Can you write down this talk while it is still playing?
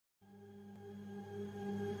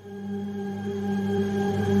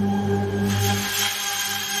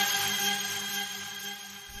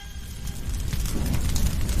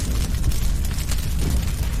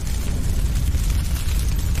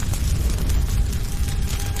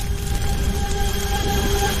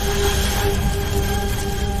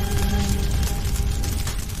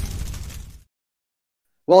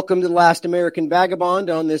Welcome to The Last American Vagabond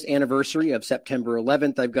on this anniversary of September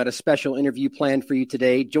 11th. I've got a special interview planned for you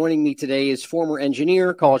today. Joining me today is former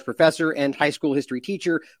engineer, college professor, and high school history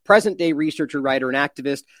teacher, present-day researcher, writer, and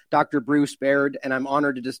activist, Dr. Bruce Baird, and I'm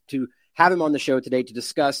honored to have him on the show today to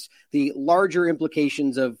discuss the larger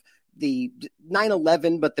implications of the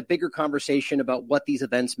 9/11, but the bigger conversation about what these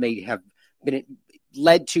events may have been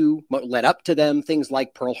led up to them, things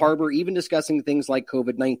like Pearl Harbor, even discussing things like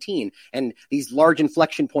COVID-19 and these large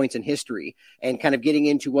inflection points in history, and kind of getting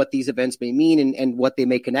into what these events may mean and what they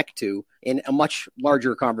may connect to in a much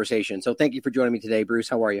larger conversation. So thank you for joining me today, Bruce.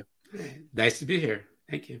 How are you? Nice to be here.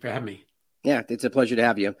 Thank you for having me. Yeah, it's a pleasure to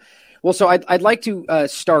have you. Well, so I'd like to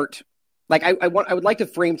start. I would like to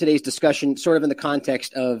frame today's discussion sort of in the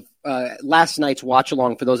context of last night's watch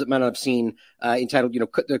along, for those that might not have seen, entitled,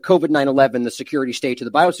 the COVID 9/11, the security state to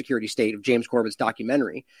the biosecurity state of James Corbett's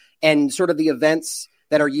documentary, and sort of the events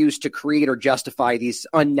that are used to create or justify these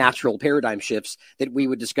unnatural paradigm shifts that we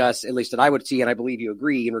would discuss, at least that I would see, and I believe you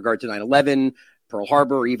agree, in regard to 9/11, Pearl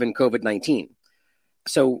Harbor, or even COVID-19.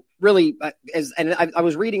 So really, I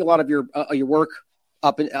was reading a lot of your work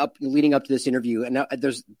up leading up to this interview. And now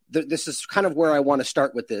this is kind of where I want to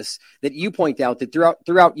start with this, that you point out that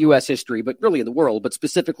throughout U.S. history, but really in the world, but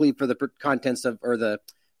specifically for the contents for the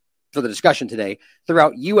discussion today,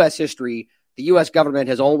 throughout U.S. history, the U.S. government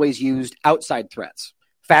has always used outside threats,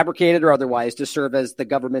 fabricated or otherwise, to serve as the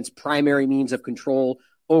government's primary means of control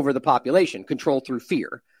over the population, control through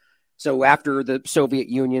fear. So after the Soviet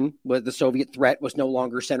Union, the Soviet threat was no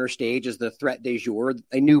longer center stage as the threat du jour,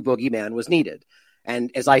 a new boogeyman was needed.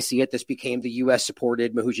 And as I see it, this became the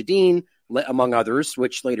U.S.-supported Mujahideen, among others,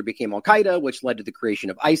 which later became al-Qaeda, which led to the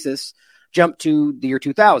creation of ISIS. Jump to the year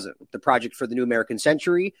 2000. The Project for the New American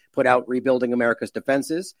Century put out Rebuilding America's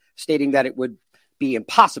Defenses, stating that it would be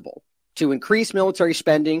impossible to increase military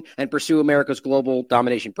spending and pursue America's global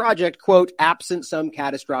domination project, quote, absent some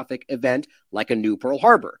catastrophic event like a new Pearl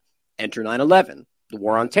Harbor. Enter 9/11, the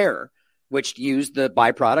War on Terror, which used the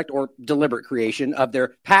byproduct or deliberate creation of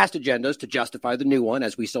their past agendas to justify the new one,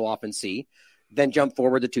 as we so often see. Then jump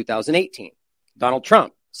forward to 2018. Donald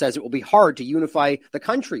Trump says it will be hard to unify the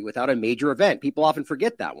country without a major event. People often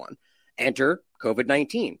forget that one. Enter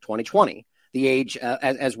COVID-19, 2020, the age,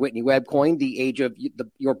 as Whitney Webb coined, the age of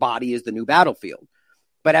your body is the new battlefield.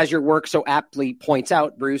 But as your work so aptly points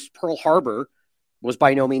out, Bruce, Pearl Harbor was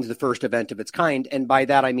by no means the first event of its kind. And by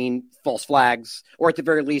that, I mean false flags, or at the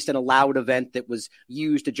very least, an allowed event that was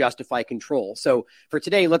used to justify control. So for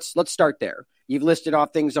today, let's start there. You've listed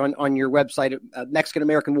off things on your website,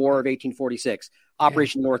 Mexican-American War of 1846,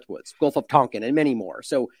 Operation Northwoods, Gulf of Tonkin, and many more.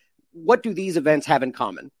 So what do these events have in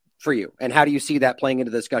common for you? And how do you see that playing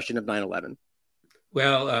into the discussion of 9/11?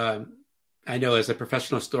 Well, I know as a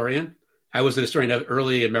professional historian, I was a historian of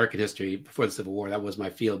early American history before the Civil War. That was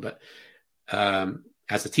my field. But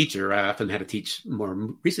as a teacher, I often had to teach more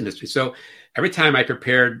recent history. So every time I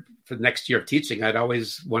prepared for the next year of teaching, I'd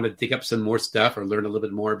always want to dig up some more stuff or learn a little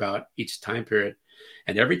bit more about each time period.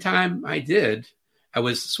 And every time I did, I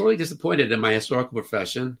was sorely disappointed in my historical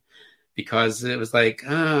profession, because it was like,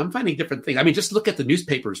 I'm finding different things. I mean, just look at the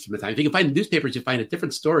newspapers from the time. If you can find the newspapers, you find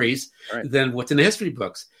different stories than what's in the history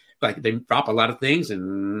books. Like they drop a lot of things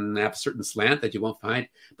and have a certain slant that you won't find.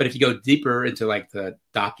 But if you go deeper into like the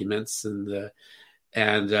documents and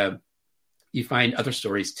you find other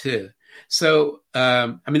stories too. So, I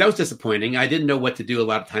mean, that was disappointing. I didn't know what to do a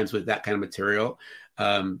lot of times with that kind of material,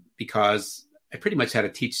 because I pretty much had to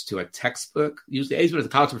teach to a textbook. Usually, I was a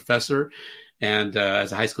college professor, and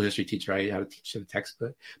as a high school history teacher, I had to teach to a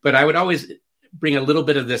textbook. But I would always bring a little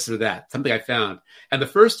bit of this or that, something I found. And the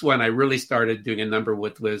first one I really started doing a number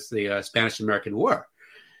with was the Spanish-American War,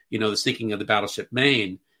 the sinking of the battleship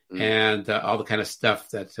Maine, and all the kind of stuff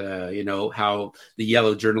that, how the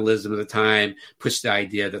yellow journalism of the time pushed the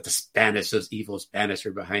idea that the Spanish, those evil Spanish,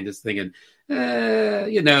 are behind this thing. And,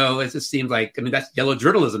 it just seemed like, I mean, that's yellow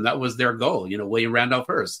journalism. That was their goal, William Randolph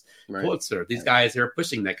Hearst, Pulitzer, these guys, they were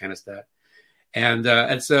pushing that kind of stuff.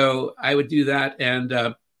 And so I would do that.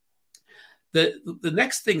 And the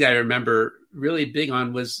next thing that I remember really big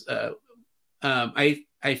on was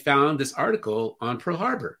I found this article on Pearl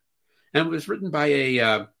Harbor, and it was written by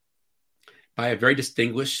a very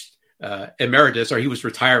distinguished emeritus, or he was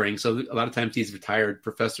retiring. So a lot of times these retired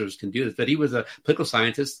professors can do this, but he was a political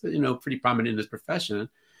scientist, pretty prominent in his profession.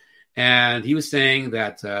 And he was saying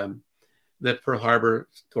that the Pearl Harbor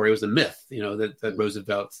story was a myth, that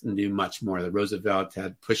Roosevelt knew much more, that Roosevelt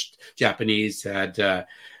had pushed Japanese, had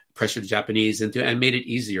pressured the Japanese into and made it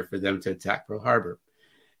easier for them to attack Pearl Harbor.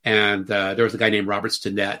 And there was a guy named Robert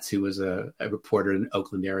Stinnett, who was a reporter in the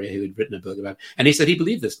Oakland area who had written a book about it. And he said he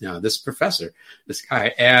believed this now, this professor, this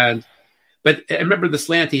guy. But I remember the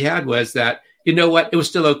slant he had was that, you know what, it was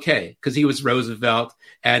still okay because he was Roosevelt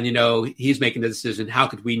and, he's making the decision. How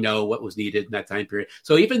could we know what was needed in that time period?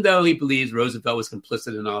 So even though he believes Roosevelt was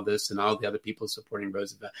complicit in all this and all the other people supporting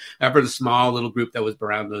Roosevelt, however, the small little group that was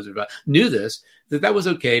around Roosevelt knew that was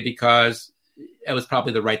okay because it was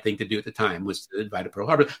probably the right thing to do at the time, was to invite a Pearl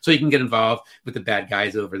Harbor so you can get involved with the bad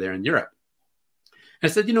guys over there in Europe.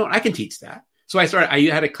 And I said, I can teach that. So I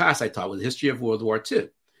had a class I taught with the history of World War II.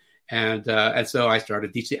 And so I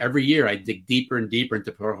started teaching every year. I dig deeper and deeper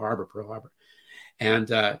into Pearl Harbor. And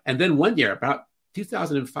then one year, about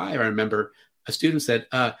 2005, I remember a student said,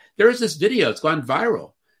 there is this video. It's gone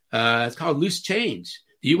viral. It's called Loose Change.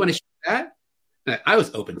 Do you want to share that? And I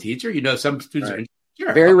was open teacher. Some students are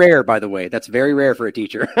sure. Very rare, by the way. That's very rare for a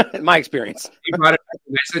teacher, in my experience. He brought it up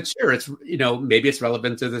and I said, sure. It's, maybe it's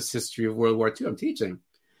relevant to this history of World War II I'm teaching.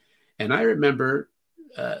 And I remember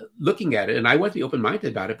looking at it, and I wasn't be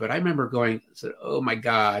open-minded about it, but I remember going, oh my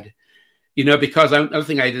God, because another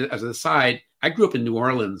thing I did as an aside, I grew up in New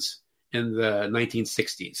Orleans in the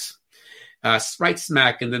 1960s, right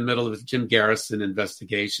smack in the middle of Jim Garrison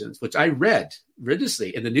investigations, which I read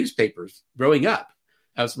religiously in the newspapers growing up.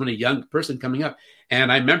 I was when a young person coming up.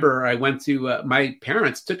 And I remember I went to, my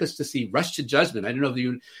parents took us to see Rush to Judgment. I don't know if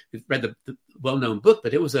you've read the well-known book,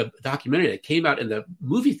 but it was a documentary that came out in the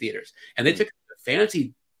movie theaters. And they took a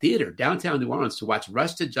fancy theater downtown New Orleans to watch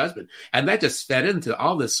Rush to Judgment. And that just fed into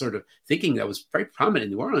all this sort of thinking that was very prominent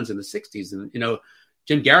in New Orleans in the 60s. And,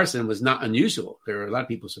 Jim Garrison was not unusual. There were a lot of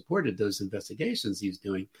people who supported those investigations he was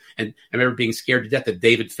doing. And I remember being scared to death of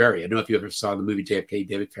David Ferry. I don't know if you ever saw the movie JFK,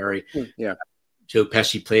 David Ferry. Yeah. Joe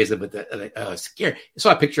Pesci plays it with scared. I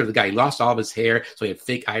saw a picture of the guy. He lost all of his hair, so he had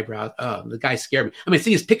fake eyebrows. Oh, the guy scared me. I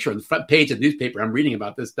see his picture on the front page of the newspaper. I'm reading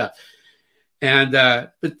about this stuff. And,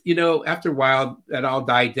 but after a while, that all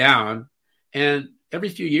died down. And every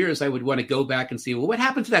few years, I would want to go back and see, well, what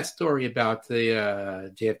happened to that story about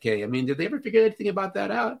the JFK? Did they ever figure anything about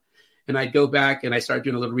that out? And I'd go back and I started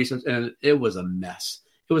doing a little research, and it was a mess.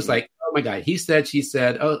 It was like, oh my God, he said, she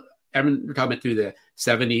said. Oh, we're talking about through the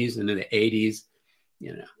 70s and then the 80s.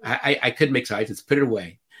 I couldn't make sense. Just put it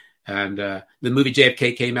away. And the movie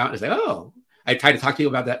JFK came out, and it's like, oh, I tried to talk to you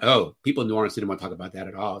about that. Oh, people in New Orleans didn't want to talk about that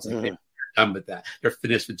at all. It's like, they're done with that. They're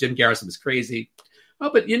finished with Jim Garrison was crazy. Oh,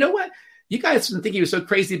 but you know what? You guys didn't think he was so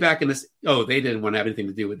crazy back in this. Oh, they didn't want to have anything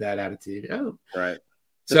to do with that attitude. Oh, right.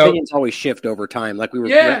 The opinions always shift over time. Like we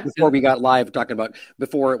were before we got live talking about,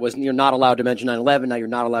 before it was you're not allowed to mention 9/11. Now you're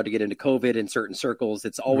not allowed to get into COVID in certain circles.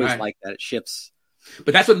 It's always like that. It shifts.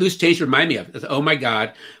 But that's what Loose Change reminded me of. It's, oh my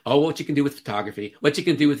God. Oh, what you can do with photography, what you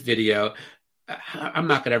can do with video. I'm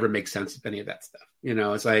not going to ever make sense of any of that stuff.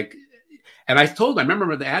 It's like, and I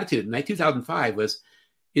remember the attitude in 2005 was,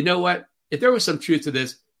 you know what? If there was some truth to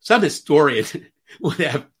this, some historian would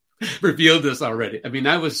have revealed this already.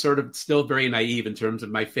 I was sort of still very naive in terms of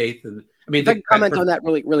my faith. And if I can comment on that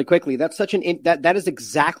really, really quickly. That's such that is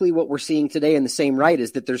exactly what we're seeing today in the same right,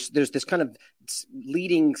 is that there's this kind of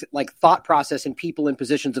leading like thought process in people in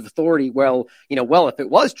positions of authority. Well, if it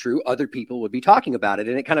was true, other people would be talking about it,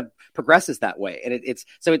 and it kind of progresses that way. And it's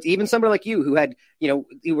even somebody like you who had,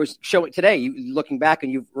 you were showing today, you looking back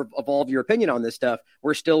and you've evolved your opinion on this stuff.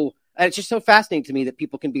 We're still, and it's just so fascinating to me that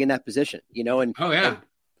people can be in that position, and oh yeah. And,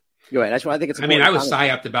 go ahead. That's why I think it's. I was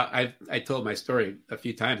psyoped about. I told my story a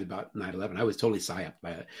few times about 9/11. I was totally psyoped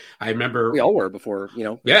by it. I remember we all were before,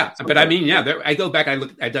 Yeah, but I go back.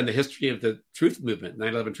 I've done the history of the truth movement,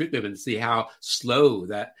 9/11 truth movement, to see how slow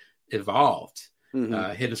that evolved.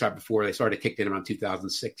 Hidden right before they started kicked in around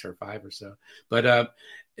 2006 or 5 or so. But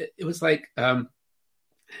it was like on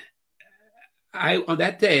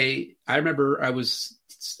that day. I remember I was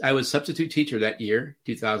substitute teacher that year,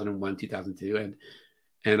 2001, 2002,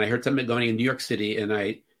 and I heard something going in New York City, and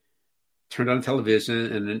I turned on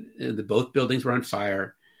television, and both buildings were on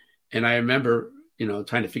fire. And I remember,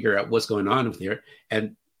 trying to figure out what's going on with here.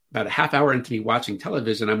 And about a half hour into me watching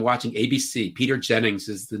television, I'm watching ABC. Peter Jennings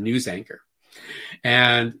is the news anchor.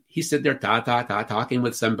 And he's sitting there talking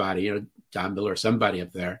with somebody, John Miller or somebody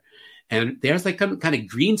up there. And there's like kind of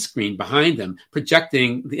green screen behind them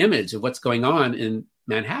projecting the image of what's going on in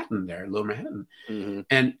Manhattan there, Lower Manhattan. Mm-hmm.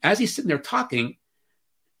 And as he's sitting there talking,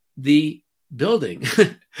 the building,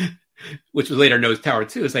 which was later known as Tower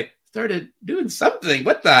 2, is like started doing something.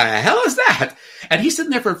 What the hell is that? And he's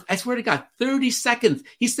sitting there for, I swear to God, 30 seconds.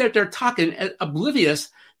 He's sitting there talking, oblivious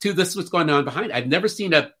to this, what's going on behind. I've never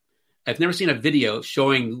seen a video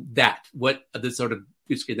showing that, what the sort of,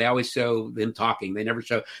 they always show them talking. They never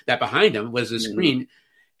show that behind him was a screen.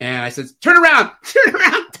 And I said, turn around,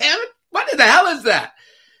 damn it. What the hell is that?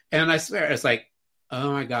 And I swear, it's like,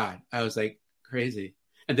 oh my God. I was like crazy.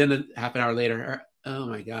 And then half an hour later, oh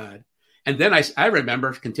my God. And then I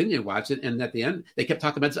remember continuing to watch it. And at the end, they kept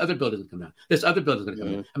talking about this other building going to come down. This other building's going to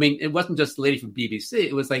come in. I mean, it wasn't just the lady from BBC.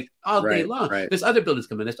 It was like all day long. Right. This other building's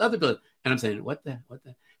coming in. This other building. And I'm saying, what the?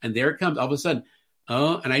 And there it comes all of a sudden.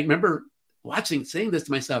 Oh, and I remember saying this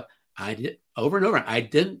to myself. I did over and over. I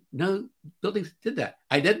didn't know buildings did that.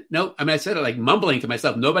 I didn't know. I mean, I said it like mumbling to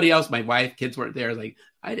myself. Nobody else, my wife, kids weren't there. Like,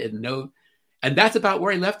 I didn't know. And that's about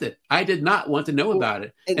where I left it. I did not want to know about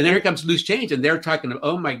it. And then here comes Loose Change. And they're talking,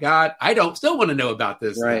 oh my God, I don't still want to know about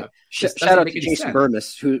this. Right. Shout out to Jason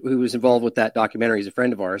Burmis, who was involved with that documentary. He's a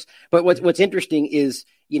friend of ours. But what's interesting is,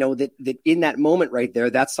 you know, that in that moment right there,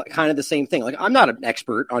 that's kind of the same thing. Like, I'm not an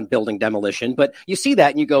expert on building demolition, but you see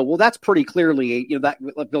that and you go, well, that's pretty clearly, you know,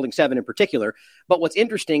 that building 7 in particular. But what's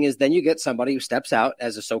interesting is then you get somebody who steps out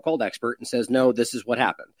as a so-called expert and says, no, this is what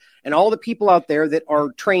happened. And all the people out there that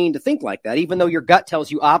are trained to think like that, even though your gut tells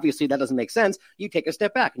you, obviously, that doesn't make sense, you take a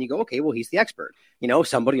step back and you go, okay, well, he's the expert. You know,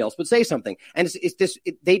 somebody else would say something. And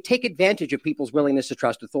they take advantage of people's willingness to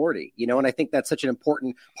trust authority, you know, and I think that's such an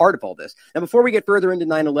important part of all this. Now, before we get further into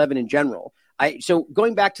 9/11 in general, so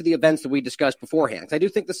going back to the events that we discussed beforehand, because I do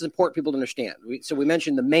think this is important for people to understand. So we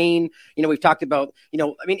mentioned the Maine, you know, we've talked about, you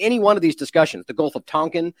know, I mean, any one of these discussions, the Gulf of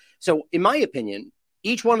Tonkin. So in my opinion,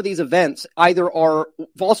 each one of these events either are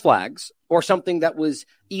false flags or something that was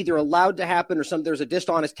either allowed to happen or there's a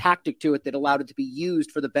dishonest tactic to it that allowed it to be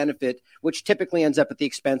used for the benefit, which typically ends up at the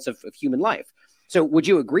expense of human life. So would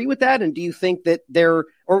you agree with that? And do you think that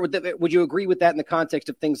would you agree with that in the context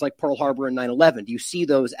of things like Pearl Harbor and 9/11? Do you see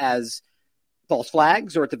those as false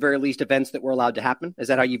flags or at the very least events that were allowed to happen? Is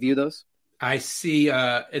that how you view those? I see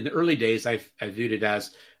in the early days, I viewed it as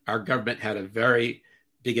our government had a very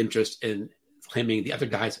big interest in claiming the other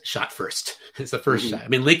guys shot first. It's the first shot. I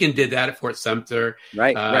mean, Lincoln did that at Fort Sumter.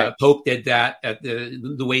 Right. Polk did that at the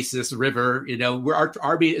Nueces River, you know, where our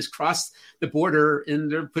army has crossed the border and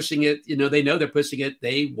they're pushing it. You know they're pushing it.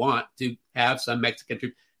 They want to have some Mexican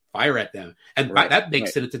troops fire at them. And that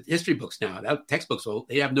makes it into history books now. That textbooks,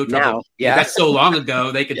 they have no trouble. Now, yeah. That's so long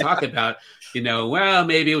ago. They can talk about, you know, well,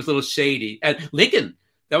 maybe it was a little shady. And Lincoln,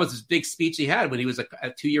 that was his big speech he had when he was a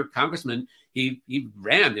 2-year congressman. He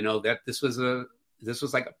ran, you know, that this was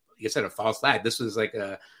like, like I said, a false flag. This was like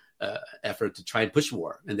a effort to try and push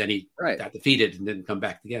war. And then he got defeated and didn't come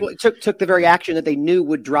back again. Well, it took the very action that they knew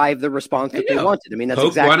would drive the response that they wanted. I mean, that's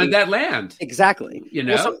Polk wanted that land. Exactly. You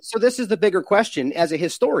know, so this is the bigger question as a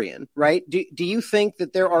historian, right? Do you think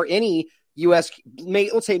that there are any let's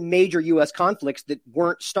say major U.S. conflicts that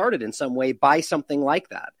weren't started in some way by something like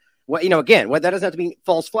that? Well, you know, again, that doesn't have to be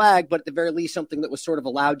false flag, but at the very least, something that was sort of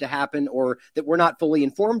allowed to happen or that we're not fully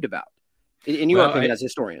informed about, in your opinion, as a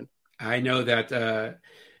historian. I know that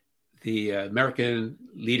the American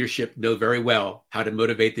leadership know very well how to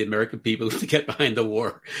motivate the American people to get behind the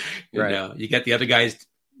war. You know, you get the other guys,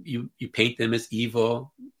 you paint them as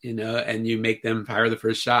evil, you know, and you make them fire the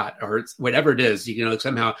first shot or whatever it is, you know,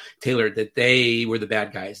 somehow tailored that they were the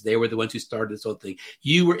bad guys. They were the ones who started this whole thing.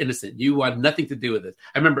 You were innocent. You had nothing to do with it.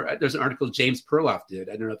 I remember there's an article James Perloff did.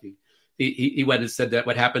 I don't know if he went and said that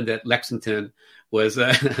what happened at Lexington was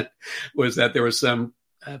that there was some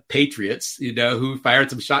patriots, you know, who fired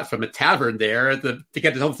some shots from a tavern there to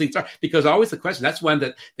get the whole thing started. Because always the question, that's one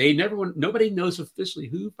that nobody knows officially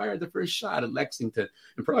who fired the first shot at Lexington.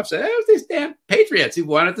 And Perloff said, it was these damn patriots who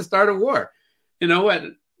wanted to start a war. You know what?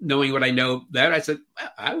 Knowing what I know that, I said, well,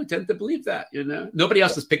 I would tend to believe that, you know. Nobody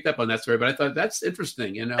else has picked up on that story, but I thought that's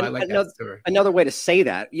interesting, you know. I like that story. Another way to say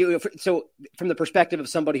that, so from the perspective of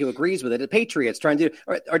somebody who agrees with it, the patriots trying to,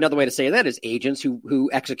 or another way to say that is agents who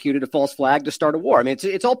executed a false flag to start a war. I mean,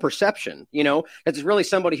 it's all perception, you know. It's really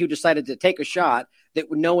somebody who decided to take a shot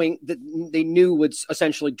that knowing that they knew would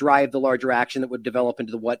essentially drive the larger action that would develop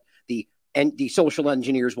into what the social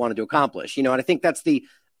engineers wanted to accomplish, you know. And I think that's the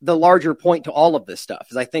larger point to all of this stuff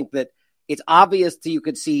is I think that it's obvious that you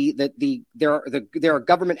could see that there are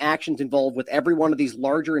government actions involved with every one of these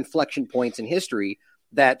larger inflection points in history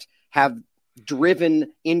that have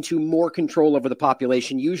driven into more control over the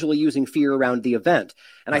population, usually using fear around the event.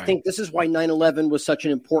 And I think this is why 9/11 was such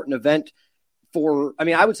an important event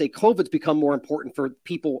I would say COVID's become more important for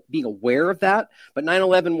people being aware of that. But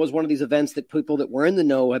 9/11 was one of these events that people that were in the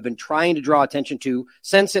know have been trying to draw attention to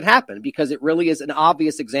since it happened, because it really is an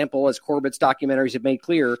obvious example, as Corbett's documentaries have made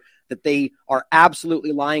clear, that they are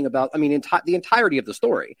absolutely lying about, the entirety of the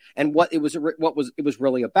story and what it was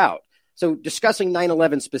really about. So discussing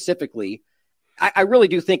 9/11 specifically, I really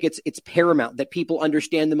do think it's paramount that people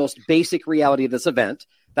understand the most basic reality of this event,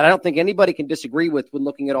 that I don't think anybody can disagree with when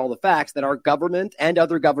looking at all the facts, that our government and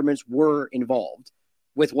other governments were involved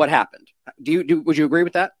with what happened. Would you agree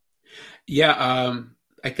with that? Yeah.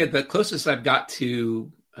 The closest I've got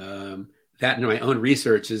to that in my own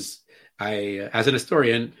research is as an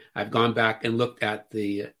historian, I've gone back and looked at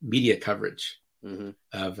the media coverage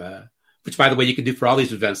of, which, by the way, you can do for all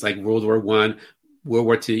these events like World War I, World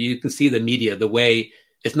War II. You can see the media, the way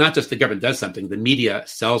it's not just the government does something, the media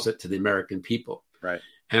sells it to the American people. Right.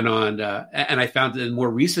 And and I found that in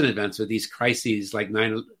more recent events with these crises like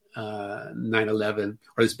 9/11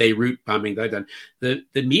 or this Beirut bombing that I've done, the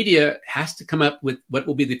media has to come up with what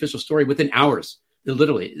will be the official story within hours.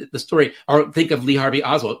 Literally, the story, or think of Lee Harvey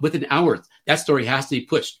Oswald, within hours, that story has to be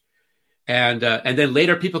pushed. And then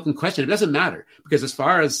later people can question it. It doesn't matter, because as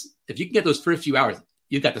far as if you can get those first few hours,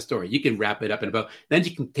 you've got the story. You can wrap it up in a bow. Then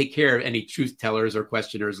you can take care of any truth tellers or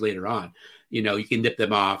questioners later on. You can nip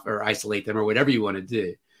them off or isolate them or whatever you want to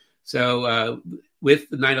do. So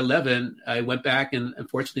with 9/11, I went back, and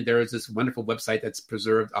unfortunately there is this wonderful website that's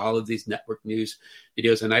preserved all of these network news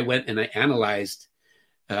videos. And I went and I analyzed.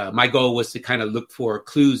 My goal was to kind of look for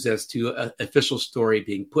clues as to an official story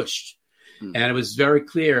being pushed. And it was very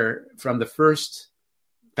clear from the first,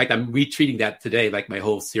 in fact, I'm retweeting that today, like my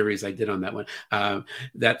whole series I did on that one,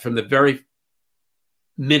 that from the very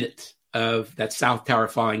minute of that South Tower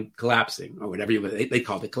collapsing, or whatever they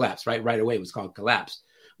called it, collapse, right? Right away it was called collapse,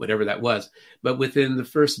 whatever that was. But within the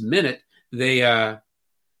first minute, they, well,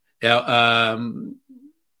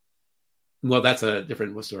 that's a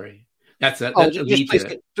different story. That's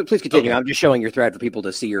please continue. Okay. I'm just showing your thread for people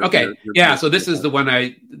to see your. Okay. Your so this is the one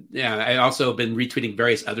I also been retweeting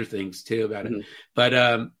various other things too about it. But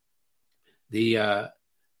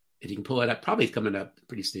if you can pull it up, probably it's coming up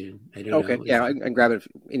pretty soon. I don't know. Okay. Yeah, I can grab it.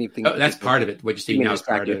 Anything. Oh, that's part of it. What you're seeing now is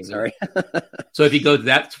part of it. Sorry. So if you go to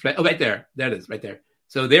that, right there. That is right there.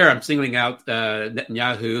 So there I'm singling out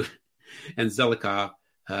Netanyahu and Zelikow.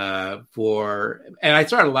 And I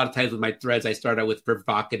start a lot of times with my threads. I start out with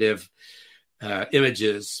provocative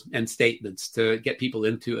images and statements to get people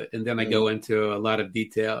into it, and then I go into a lot of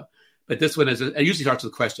detail. But this one I usually starts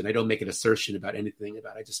with a question. I don't make an assertion about anything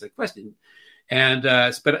about it. I just say question. And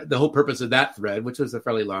but the whole purpose of that thread, which was a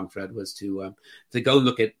fairly long thread, was to go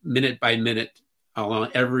look at minute by minute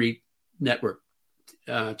along every network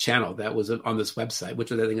channel that was on this website,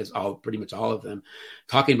 which I think is pretty much all of them,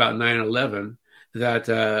 talking about 9/11. That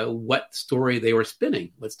what story they were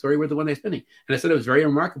spinning, what story were the one they were spinning. And I said it was very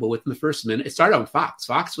remarkable within the first minute. It started on Fox.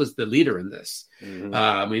 Fox was the leader in this.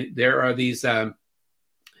 I mean, there are these, the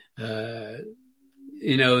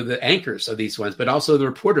anchors of these ones, but also the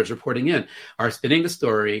reporters reporting in are spinning the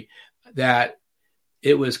story that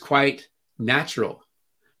it was quite natural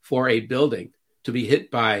for a building to be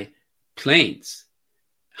hit by planes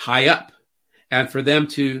high up and for them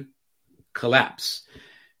to collapse.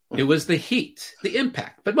 It was the heat, the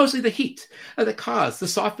impact, but mostly the heat that caused the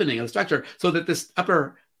softening of the structure so that this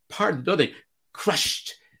upper part of the building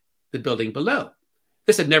crushed the building below.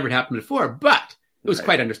 This had never happened before, but it was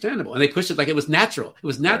quite understandable. And they pushed it like it was natural. It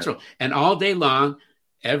was natural. Right. And all day long,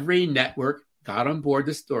 every network got on board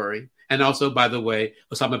the story. And also, by the way,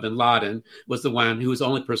 Osama bin Laden was the one who was the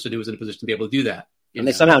only person who was in a position to be able to do that. And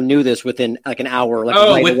they somehow knew this within like an hour.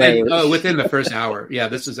 Within the first hour. Yeah,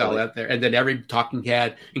 this is all out there. And then every talking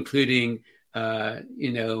head, including, can't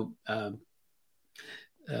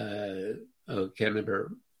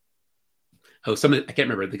remember. I can't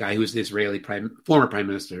remember the guy who was the Israeli former prime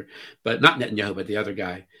minister, but not Netanyahu, but the other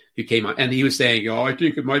guy who came on. And he was saying, I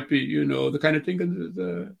think it might be, the kind of thing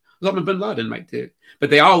that Osama bin Laden might do.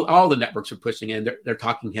 But all the networks are pushing it, and their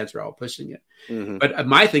talking heads are all pushing it. Mm-hmm. But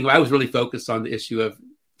my thing, I was really focused on the issue of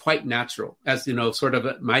quite natural, as sort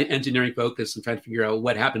of my engineering focus and trying to figure out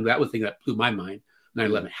what happened. That was the thing that blew my mind.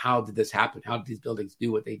 9/11. How did this happen? How did these buildings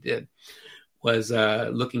do what they did? Was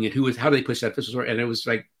looking at how do they push that official story, and it was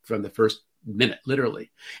like from the first minute,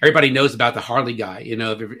 literally. Everybody knows about the Harley guy,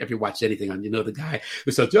 if you watched anything on, the guy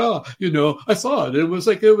who said, I saw it. It was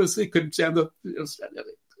like, he couldn't stand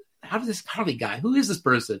how does this Harley guy, who is this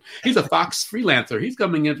person? He's a Fox freelancer. He's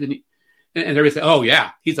coming in and everybody said, oh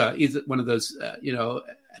yeah, he's one of those,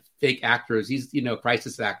 fake actors. He's,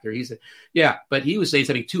 crisis actor. But he was saying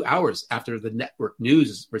something 2 hours after the network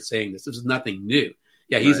news were saying this. This was nothing new.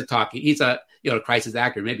 Yeah, he's a crisis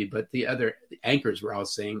actor maybe, but the other anchors were all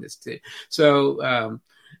saying this too. So,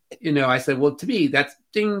 I said, well, to me, that's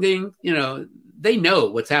ding, ding, they know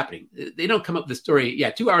what's happening. They don't come up with the story. Yeah,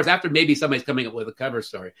 2 hours after, maybe somebody's coming up with a cover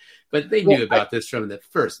story, but they knew about this from the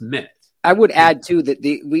first minute. I would add too that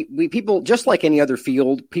we people, just like any other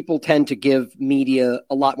field, people tend to give media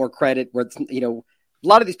a lot more credit where a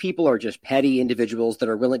lot of these people are just petty individuals that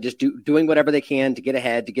are willing just doing whatever they can to get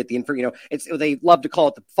ahead, to get the info. They love to call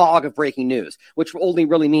it the fog of breaking news, which only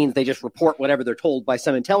really means they just report whatever they're told by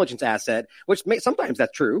some intelligence asset, which sometimes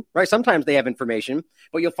that's true, right? Sometimes they have information,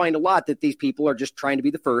 but you'll find a lot that these people are just trying to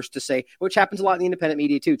be the first to say, which happens a lot in the independent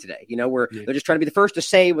media too today, where they're just trying to be the first to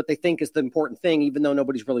say what they think is the important thing, even though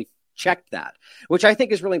nobody's really checked that, which I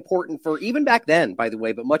think is really important for even back then, by the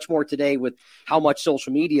way, but much more today with how much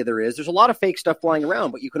social media there is. There's a lot of fake stuff flying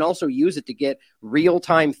around, but you can also use it to get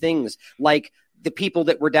real-time things like the people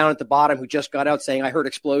that were down at the bottom who just got out saying, I heard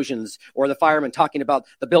explosions, or the firemen talking about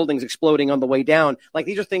the buildings exploding on the way down. Like,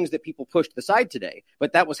 these are things that people pushed aside today,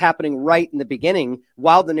 but that was happening right in the beginning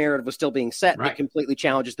while the narrative was still being set. Right. And it completely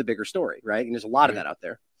challenges the bigger story, right? And there's a lot of that out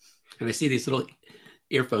there. And I see these little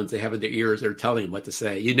earphones they have in their ears. They're telling them what to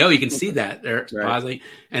say. You can see that they're pausing,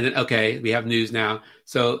 and then, okay, we have news now.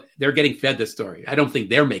 So they're getting fed the story. I don't think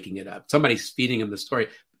they're making it up. Somebody's feeding them the story,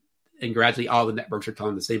 and gradually all the networks are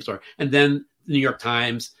telling the same story. And then the New York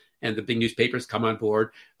Times and the big newspapers come on board.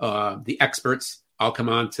 The experts all come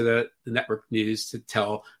on to the network news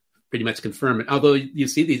to pretty much confirm it. Although you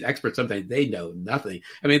see these experts, sometimes they know nothing.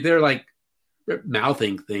 I mean, they're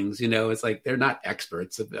mouthing things, it's like they're not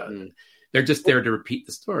experts about it. They're just there to repeat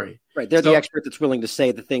the story. Right. They're the expert that's willing to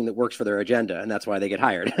say the thing that works for their agenda, and that's why they get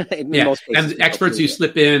hired. Most cases, and experts who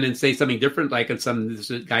slip in and say something different, like there's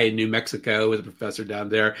a guy in New Mexico with a professor down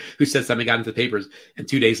there who said something, got into the papers, and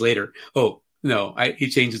 2 days later, he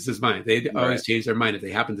changes his mind. They always change their mind if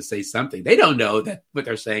they happen to say something. They don't know that what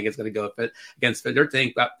they're saying is going to go against their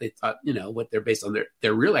thing, but they thought, what they're based on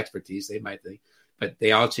their real expertise, they might think. But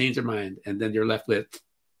they all change their mind, and then you're left with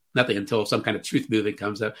nothing until some kind of truth movement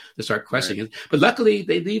comes up to start questioning it. But luckily,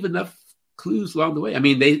 they leave enough clues along the way. I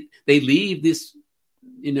mean, they leave this,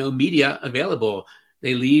 media available.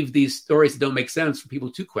 They leave these stories that don't make sense for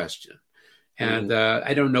people to question. And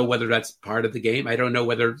I don't know whether that's part of the game. I don't know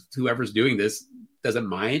whether whoever's doing this doesn't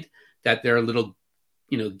mind that there are little,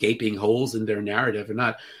 gaping holes in their narrative or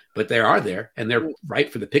not. But they are there, and they're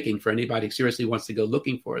ripe for the picking for anybody who seriously wants to go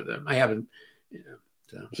looking for them. I haven't,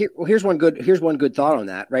 So. Here's one good thought on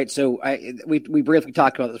that, right? So we briefly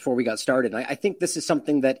talked about this before we got started. I think this is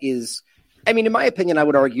something that is, in my opinion, I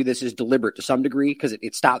would argue this is deliberate to some degree, because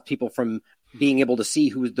it stops people from being able to see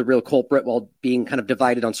who's the real culprit while being kind of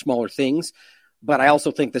divided on smaller things. But I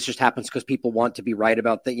also think this just happens because people want to be right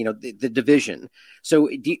about the division. So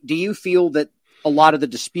do you feel that a lot of the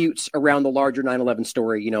disputes around the larger 9/11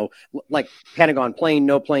 story, like Pentagon plane,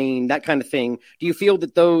 no plane, that kind of thing, do you feel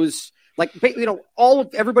that those,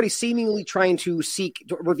 everybody seemingly trying to seek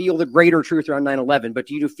to reveal the greater truth around 9/11, but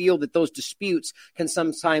do you feel that those disputes can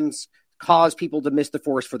sometimes cause people to miss the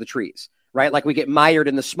forest for the trees, right? Like, we get mired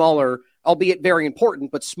in the smaller, albeit very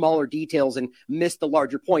important, but smaller details, and miss the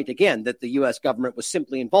larger point, again, that the U.S. government was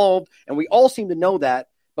simply involved. And we all seem to know that,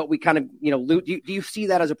 but we kind of, do you see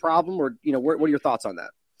that as a problem, or, what are your thoughts on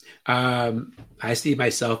that? I see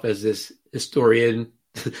myself as this historian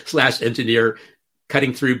 / engineer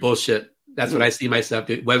cutting through bullshit. That's what I see myself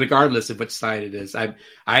doing, regardless of which side it is.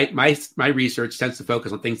 My research tends to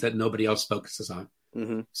focus on things that nobody else focuses on.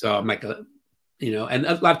 Mm-hmm. So I'm like, and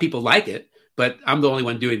a lot of people like it, but I'm the only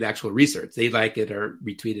one doing the actual research. They like it or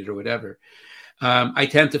retweet it or whatever. I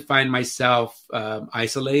tend to find myself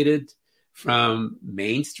isolated from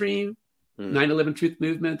mainstream 9/11 truth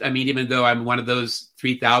movement. Even though I'm one of those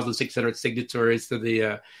 3,600 signatories to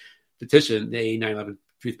the petition, the 9/11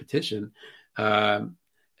 truth petition,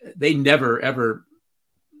 they never, ever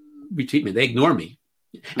retweet me. They ignore me.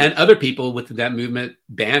 And other people within that movement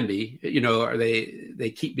ban me, or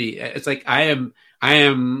they keep me. It's like I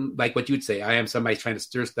am like what you would say. I am somebody trying to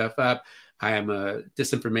stir stuff up. I am a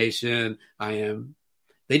disinformation.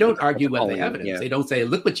 They don't argue with the evidence. Yeah. They don't say,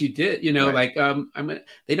 look what you did, right.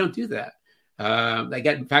 They don't do that. They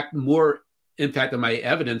get, in fact, more impact on my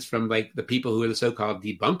evidence from the people who are the so-called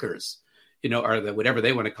debunkers, or whatever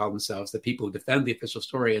they want to call themselves, the people who defend the official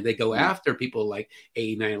story, and they go after people like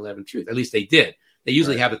 9/11 Truth. At least they did. They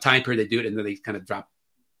usually have a time period they do it, and then they kind of drop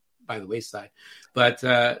by the wayside. But,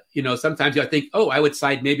 sometimes I think, I would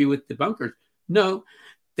side maybe with debunkers. No,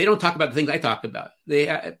 they don't talk about the things I talk about.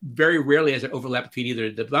 They very rarely has an overlap between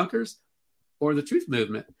either the debunkers or the truth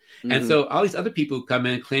movement. Mm-hmm. And so all these other people who come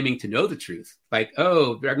in claiming to know the truth, they're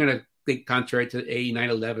going to think contrary to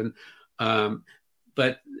 9/11,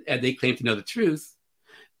 but they claim to know the truth,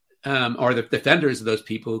 or the defenders of those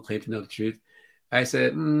people who claim to know the truth. I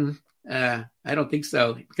said, I don't think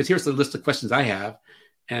so, because here's the list of questions I have,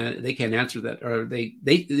 and they can't answer that, or they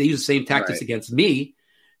use the same tactics against me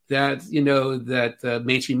that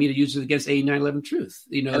mainstream media uses against 9/11 truth.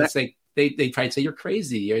 It's like they try to say you're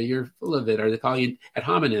crazy or you're full of it, or they call you ad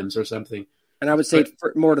hominems or something. And I would say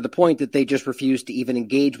more to the point that they just refuse to even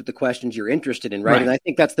engage with the questions you're interested in, right? And I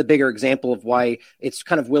think that's the bigger example of why it's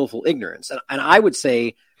kind of willful ignorance. And I would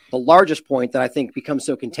say the largest point that I think becomes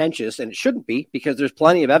so contentious, and it shouldn't be because there's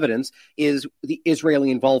plenty of evidence, is the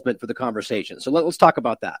Israeli involvement for the conversation. So let's talk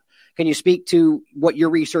about that. Can you speak to what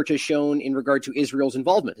your research has shown in regard to Israel's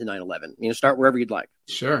involvement in 9/11? Start wherever you'd like.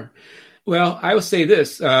 Sure. Well, I will say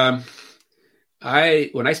this. When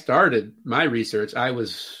I started my research, I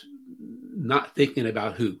was not thinking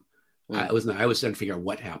about who. I was trying to figure out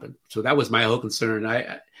what happened. So that was my whole concern.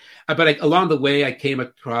 But along the way, I came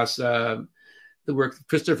across the work of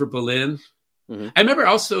Christopher Berlin. Mm-hmm. I remember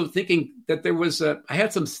also thinking that there was I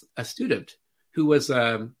had a student who was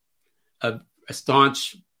a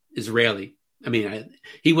staunch Israeli. I mean,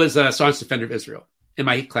 he was a staunch defender of Israel in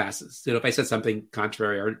my classes. If I said something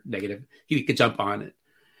contrary or negative, he could jump on it.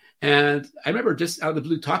 And I remember just out of the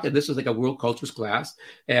blue talking, this was like a world cultures class,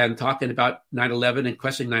 and talking about 9/11 and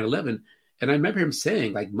questioning 9/11. And I remember him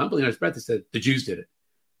saying, like mumbling under his breath, he said, "The Jews did it."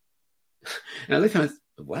 And I looked at him,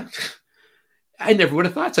 what? I never would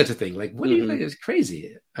have thought such a thing. Like, what do you think is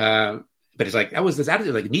crazy? But it's like, that was this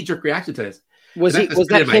attitude, like a knee-jerk reaction to this. Was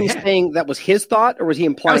that him saying that was his thought, or was he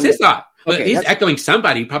implying that was his thought? But okay, he's echoing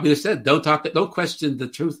somebody who probably said, don't question the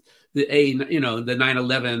truth, the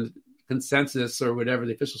 9/11 consensus or whatever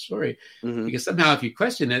the official story, because somehow if you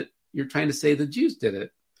question it, you're trying to say the Jews did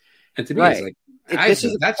it. And to me, it's like, this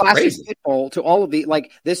is a classic pitfall to all of the,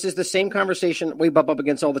 like, this is the same conversation we bump up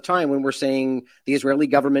against all the time when we're saying the Israeli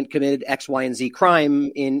government committed X, Y, and Z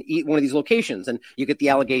crime in one of these locations, and you get the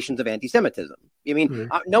allegations of anti-Semitism. I mean,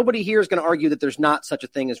 nobody here is going to argue that there's not such a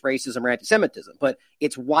thing as racism or anti-Semitism, but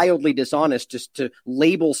it's wildly dishonest just to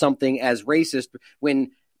label something as racist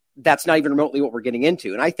when that's not even remotely what we're getting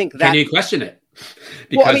into. And I think that... Can you question it?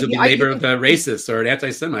 Because of the labor of the racist or an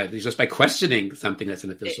anti-Semite, just by questioning something that's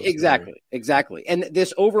an official story. Exactly. And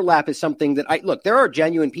this overlap is something that there are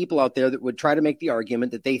genuine people out there that would try to make the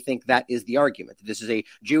argument that they think that is the argument. That this is a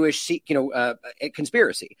Jewish,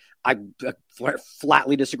 conspiracy. I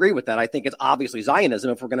flatly disagree with that. I think it's obviously Zionism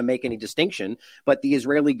if we're going to make any distinction, but the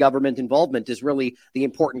Israeli government involvement is really the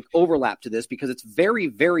important overlap to this because it's very,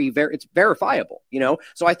 very, very, it's verifiable,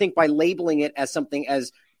 So I think by labeling it as something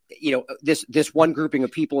as, this one grouping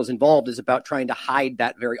of people is involved is about trying to hide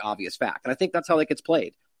that very obvious fact. And I think that's how that gets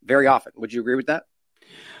played very often. Would you agree with that?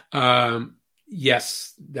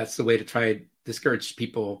 Yes, that's the way to try and discourage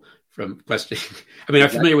people from questioning. I mean, I'm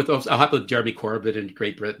familiar with those. I'll have with Jeremy Corbyn in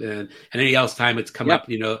Great Britain and any else time it's come up,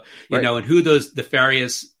 and who those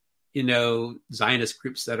nefarious, Zionist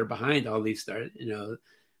groups that are behind all these, in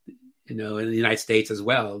the United States as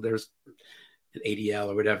well. There's ADL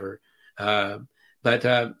or whatever.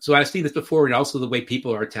 So I've seen this before, and also the way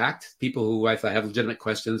people are attacked. People who I thought have legitimate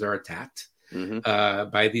questions are attacked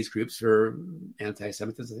by these groups for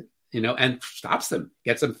anti-Semitism, and stops them,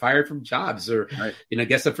 gets them fired from jobs, or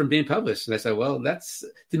gets them from being published. And I said, well,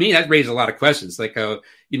 to me that raises a lot of questions, like,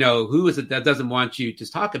 who is it that doesn't want you to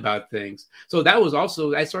talk about things? So that was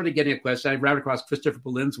also, I started getting a question. I ran across Christopher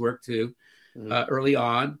Berlin's work too, early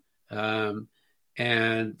on, and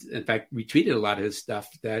in fact retweeted a lot of his stuff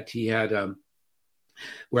that he had.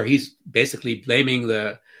 Where he's basically blaming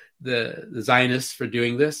the Zionists for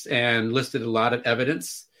doing this and listed a lot of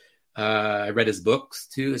evidence. I read his books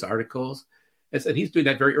too, his articles, and he's doing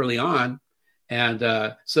that very early on.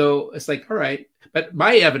 And so it's like, all right, but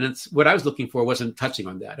my evidence, what I was looking for wasn't touching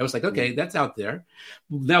on that. I was like, okay, that's out there.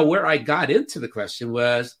 Now, where I got into the question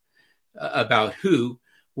was about who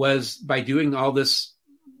was by doing all this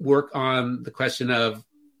work on the question of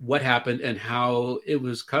what happened and how it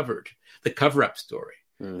was covered. The cover-up story.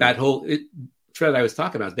 That whole thread I was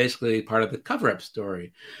talking about is basically part of the cover-up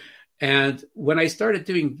story. And when I started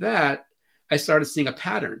doing that, I started seeing a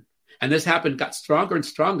pattern. And this got stronger and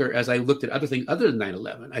stronger as I looked at other things other than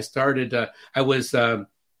 9/11. I started, I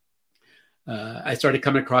started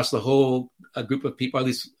coming across the whole group of people, at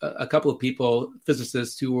least a couple of people,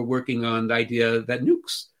 physicists who were working on the idea that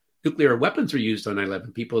nuclear weapons were used on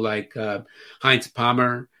 9/11. People like Heinz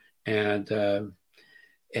Palmer and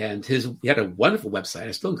he had a wonderful website.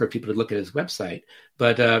 I still encourage people to look at his website.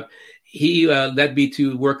 But he led me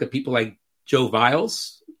to work with people like Joe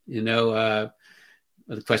Viles. The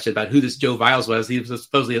question about who this Joe Viles was. He was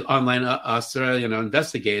supposedly an online Australian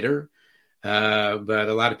investigator. But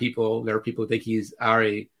a lot of people, there are people who think he's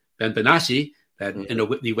Ari Ben-Benashi, that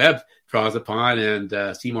Whitney Webb draws upon,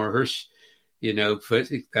 and Seymour Hersh, put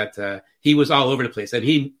that he was all over the place. And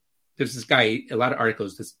there's this guy, a lot of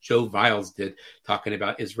articles this Joe Viles did talking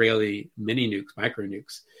about Israeli mini nukes, micro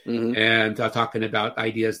nukes, and talking about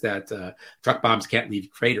ideas that truck bombs can't leave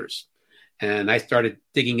craters. And I started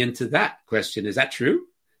digging into that question. Is that true?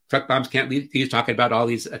 Truck bombs can't leave. He's talking about all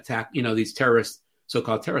these these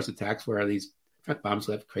so-called terrorist attacks where these truck bombs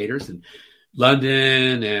left craters in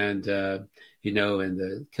London and, and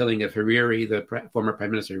the killing of Hariri, the former Prime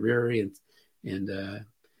Minister Hariri in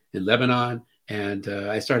Lebanon. And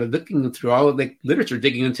I started looking through all of the literature,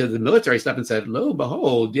 digging into the military stuff and said, lo and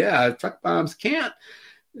behold, yeah, truck bombs can't,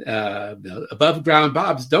 above ground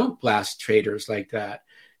bombs don't blast traitors like that.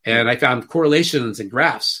 And I found correlations and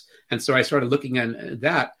graphs. And so I started looking at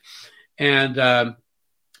that. And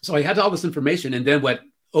so I had all this information. And then what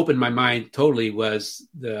opened my mind totally was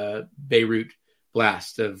the Beirut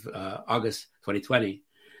blast of August 2020.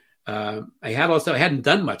 I hadn't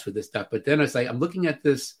done much with this stuff, but then I was like, I'm looking at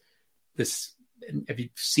this, if you've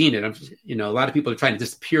seen it, a lot of people are trying to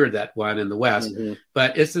disappear that one in the West,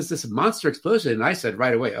 but it's just this monster explosion. And I said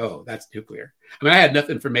right away, oh, that's nuclear. I mean, I had enough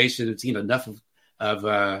information and seen enough of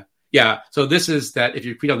so this is that if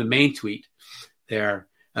you read on the main tweet there,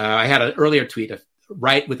 I had an earlier tweet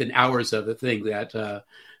right within hours of the thing that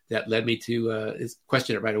led me to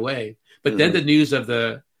question it right away. But then the news of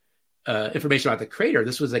the information about the crater,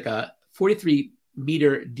 this was like a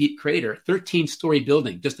 43-meter deep crater, 13-story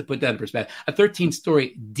building, just to put that in perspective, a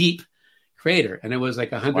 13-story deep crater. And it was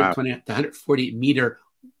like 120 to 140 meter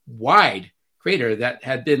wide crater that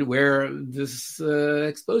had been where this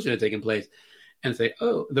explosion had taken place. And say,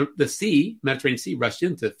 oh, the sea, Mediterranean Sea, rushed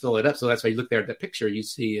in to fill it up. So that's why you look there at that picture, you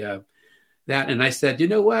see that. And I said, you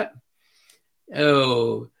know what?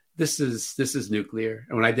 Oh, this is nuclear.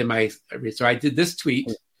 And when I did so I did this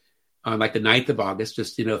tweet on like the 9th of August,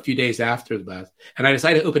 just, a few days after the blast. And I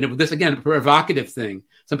decided to open it with this, again, provocative thing.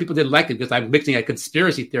 Some people didn't like it because I'm mixing a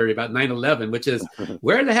conspiracy theory about 9/11, which is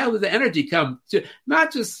where the hell did the energy come to?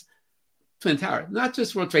 Not just Twin Tower, not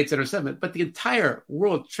just World Trade Center 7, but the entire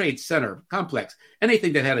World Trade Center complex.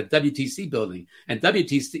 Anything that had a WTC building. And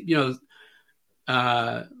WTC,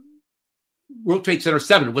 World Trade Center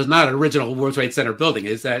 7 was not an original World Trade Center building.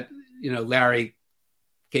 Is that, Larry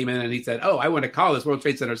came in and he said, oh, I want to call this World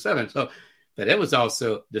Trade Center 7. So, but it was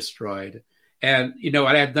also destroyed. And,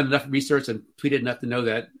 I had done enough research and tweeted enough to know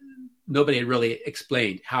that nobody had really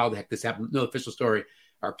explained how the heck this happened. No official story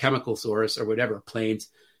or chemical source or whatever, planes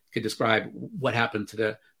could describe what happened to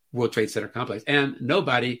the World Trade Center complex. And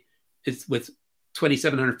nobody is with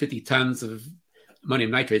 2,750 tons of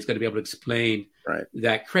ammonium nitrate is going to be able to explain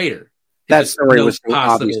that crater. That story was so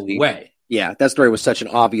possible way. Yeah, that story was such an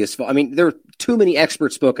obvious. I mean, there were too many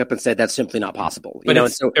experts spoke up and said that's simply not possible.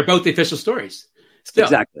 They're both the official stories. Still,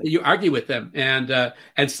 exactly. You argue with them,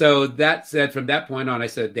 and so that said, from that point on, I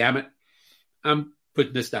said, "Damn it, I'm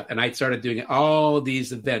putting this stuff." And I started doing all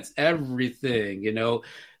these events, everything,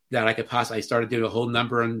 that I could possibly. I started doing a whole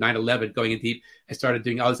number on 9/11, going in deep. I started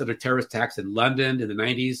doing all these other terrorist attacks in London in the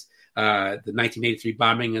 90s, the 1983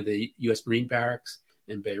 bombing of the U.S. Marine barracks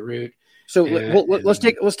in Beirut. So let's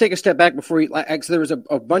take a step back before we. There was a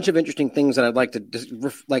bunch of interesting things that I'd like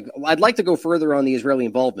to I'd like to go further on the Israeli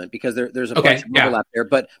involvement because there's a bunch of overlap there.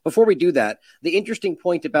 But before we do that, the interesting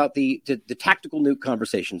point about the tactical nuke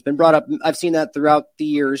conversation has been brought up. I've seen that throughout the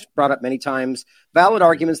years, brought up many times. Valid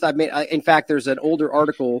arguments that I've made. In fact, there's an older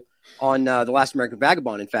article on the Last American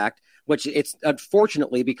Vagabond. In fact, which it's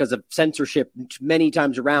unfortunately because of censorship many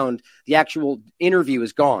times around, the actual interview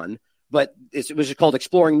is gone. But it was just called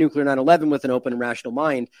Exploring Nuclear 9/11 with an Open and Rational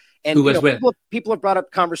Mind. And people have brought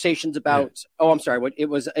up conversations about. Yeah. Oh, I'm sorry. It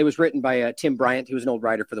was written by Tim Bryant, who was an old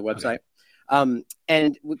writer for the website. Okay.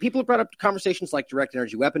 And people have brought up conversations like direct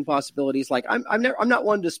energy weapon possibilities. Like I'm not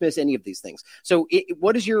one to dismiss any of these things. So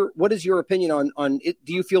what is your opinion on it?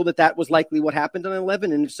 Do you feel that was likely what happened on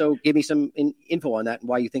 9/11? And if so, give me some info on that and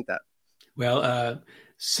why you think that. Well,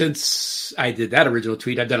 since I did that original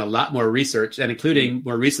tweet, I've done a lot more research, and including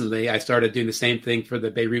more recently, I started doing the same thing for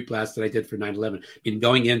the Beirut blast that I did for 9/11.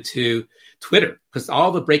 Going into Twitter, because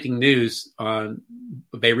all the breaking news on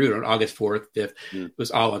Beirut on August 4th, 5th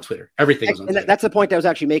was all on Twitter. Everything was on Twitter. That's the point I was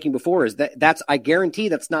actually making before. Is that's I guarantee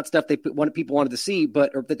that's not stuff people wanted to see,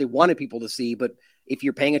 or that they wanted people to see, but if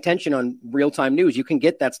you're paying attention on real-time news, you can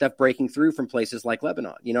get that stuff breaking through from places like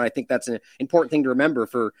Lebanon. I think that's an important thing to remember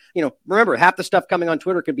remember half the stuff coming on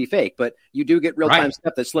Twitter could be fake, but you do get real-time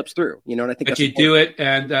stuff that slips through, and I think but you do it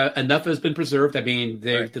and enough has been preserved. I mean,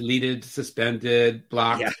 they've deleted, suspended,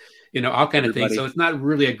 blocked, all kind of things. So it's not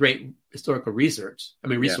really a great historical resource,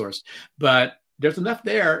 but there's enough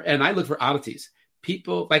there. And I look for oddities.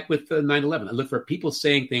 people, like with the 9/11, I look for people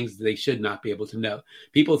saying things that they should not be able to know.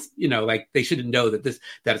 People, like they shouldn't know that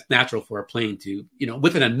it's natural for a plane to,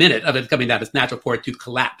 within a minute of it coming down, it's natural for it to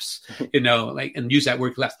collapse, and use that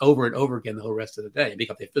word collapse over and over again the whole rest of the day and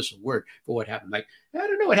become the official word for what happened. Like, I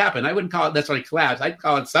don't know what happened. I wouldn't call it necessarily collapse. I'd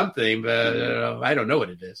call it something, but I don't know what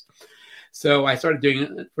it is. So I started doing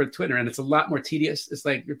it for Twitter, and it's a lot more tedious. It's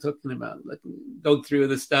like you're talking about going through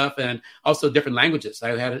this stuff, and also different languages.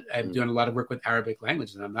 I'm doing a lot of work with Arabic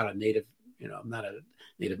languages, and I'm not a native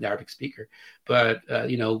Arabic speaker, but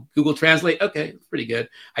Google Translate, okay, pretty good.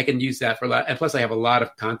 I can use that for a lot, and plus I have a lot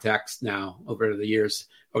of contacts now over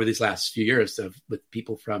these last few years with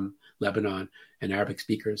people from Lebanon and Arabic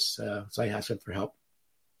speakers. So I asked them for help,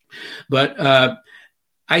 but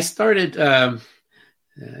I started.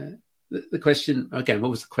 The question again.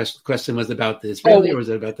 What was the question? The question was about the Israeli, or was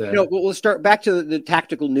it about the? We'll start back to the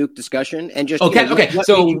tactical nuke discussion and just okay. What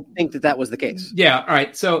so made you think that was the case? Yeah. All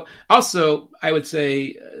right. So also, I would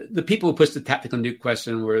say the people who pushed the tactical nuke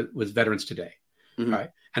question was Veterans Today. Mm-hmm. All right,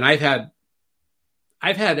 and I've had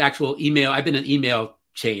actual email. I've been in email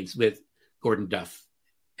chains with Gordon Duff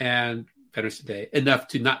and Veterans Today enough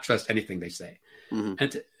to not trust anything they say,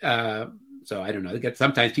 and. So I don't know.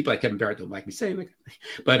 Sometimes people like Kevin Baird don't like me saying it,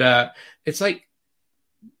 but it's like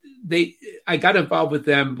I got involved with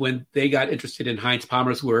them when they got interested in Heinz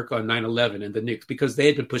Palmer's work on 9/11 and the nukes, because they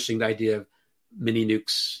had been pushing the idea of mini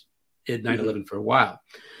nukes in 9/11 for a while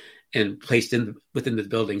and placed within the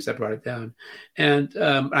buildings that brought it down. And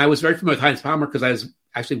I was very familiar with Heinz Palmer because I was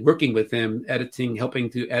actually working with him, helping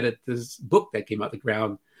to edit this book that came out, the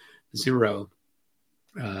Ground Zero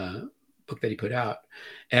book that he put out.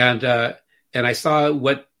 And I saw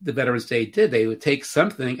what the Veterans Day did. They would take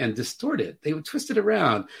something and distort it. They would twist it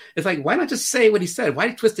around. It's like, why not just say what he said?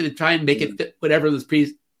 Why twist it and try and make it fit whatever was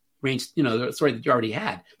pre-arranged, the story that you already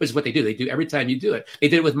had, which is what they do. They do every time you do it. They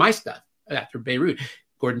did it with my stuff after Beirut.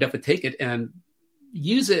 Gordon Duff would take it and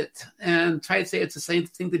use it and try to say it's the same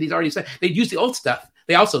thing that he's already said. They'd use the old stuff.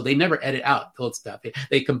 They never edit out the old stuff.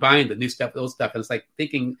 They combine the new stuff with the old stuff. And it's like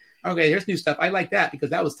thinking, okay, here's new stuff. I like that because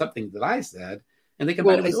that was something that I said. And they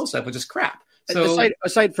combine it with the old stuff, which is crap. So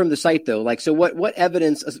aside from the site, though, what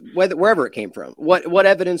evidence, wherever it came from, what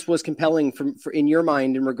evidence was compelling in your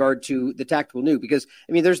mind in regard to the tactical nuke? Because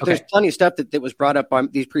I mean, there's plenty of stuff that was brought up by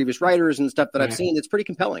these previous writers and stuff that I've seen that's pretty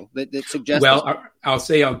compelling. That suggests. Well, I'll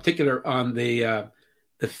say in particular on the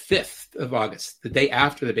 5th of August, the day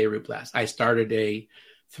after the Beirut blast, I started a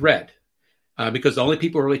thread because the only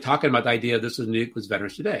people really talking about the idea of this was nuke was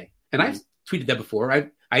Veterans Today, and I've tweeted that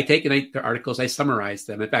before. I take their articles, I summarize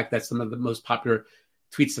them. In fact, that's some of the most popular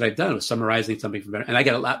tweets that I've done, was summarizing something from Veterans, and I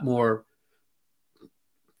get a lot more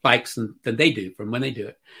likes than they do from when they do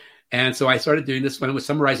it. And so I started doing this when I was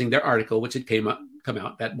summarizing their article, which had come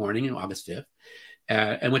out that morning on August 5th,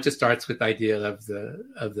 and which it starts with the idea of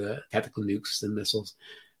the tactical nukes and missiles,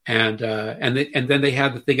 and then they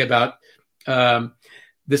had the thing about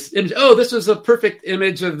this image. Oh, this was a perfect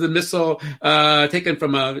image of the missile taken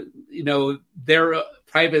from their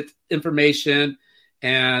private information,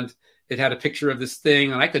 and it had a picture of this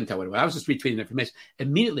thing, and I couldn't tell what it was. I was just retweeting information.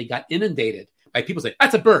 Immediately got inundated by people saying,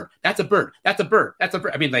 "That's a bird. That's a bird. That's a bird. That's a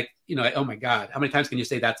bird." I mean, oh my God, how many times can you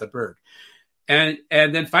say that's a bird? And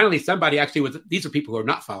then finally, somebody actually these are people who are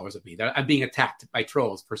not followers of me. I'm being attacked by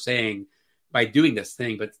trolls by doing this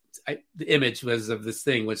thing, but the image was of this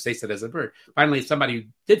thing, which they said as a bird. Finally, somebody who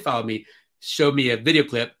did follow me showed me a video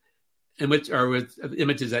clip with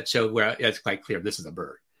images that showed where it's quite clear this is a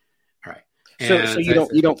bird. All right. So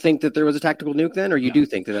you don't think that there was a tactical nuke then, or you do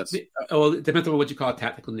think that that's? Well, it depends on what you call a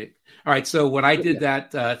tactical nuke. All right. So when I did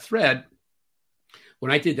that thread, on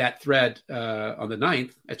the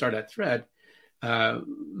 9th, I started that thread.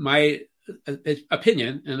 My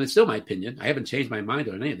opinion, and it's still my opinion, I haven't changed my mind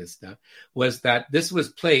on any of this stuff, was that this was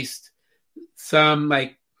placed some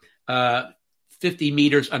 50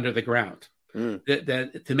 meters under the ground.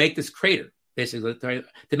 That to make this crater, basically, to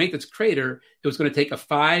make this crater, it was going to take a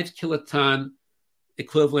 5 kiloton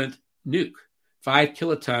equivalent nuke, 5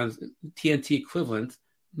 kilotons TNT equivalent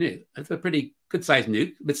nuke. That's a pretty good sized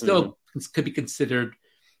nuke, but still could be considered.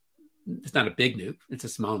 It's not a big nuke; it's a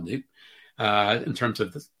small nuke in terms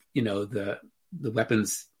of the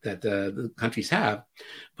weapons that the countries have.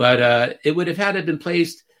 But it would have had to been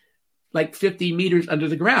placed 50 meters under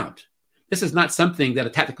the ground. This is not something that a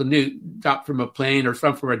tactical nuke dropped from a plane or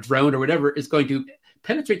from a drone or whatever is going to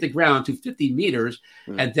penetrate the ground to 50 meters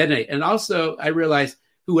and detonate. And also, I realized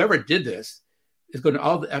whoever did this is going to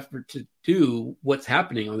all the effort to do what's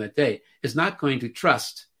happening on that day is not going to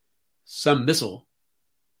trust some missile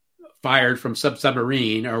fired from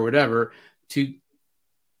submarine or whatever to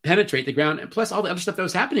penetrate the ground, and plus all the other stuff that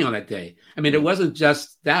was happening on that day. I mean, it wasn't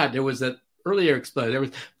just that. There was an earlier explosion. There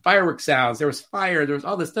was fireworks sounds. There was fire. There was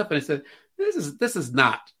all this stuff. And I said, this is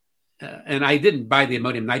not. And I didn't buy the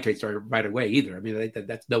ammonium nitrate story right away either. I mean,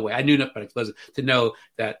 that's no way. I knew enough about explosives to know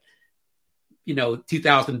that,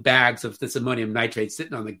 2,000 bags of this ammonium nitrate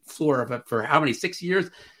sitting on the floor of it for how many, 6 years,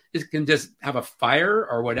 it can just have a fire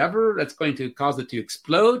or whatever that's going to cause it to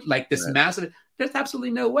explode like this massive. There's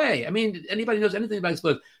absolutely no way. I mean, anybody knows anything about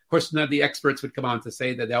explosions. Of course, none of the experts would come on to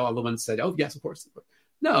say that all the ones said, oh, yes, of course.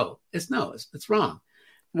 No, it's wrong.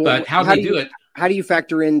 Well, but how do they do it? How do you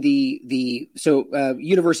factor in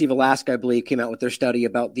University of Alaska, I believe, came out with their study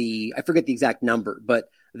about I forget the exact number, but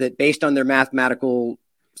that based on their mathematical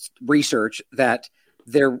research that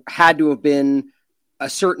there had to have been a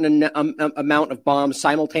certain amount of bombs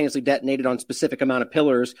simultaneously detonated on specific amount of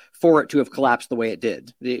pillars for it to have collapsed the way it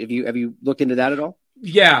did. Have you looked into that at all?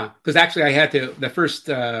 Yeah, because actually I had to, that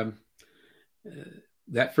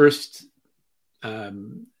first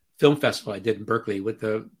film festival I did in Berkeley with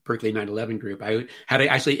the Berkeley 9/11 group, I had to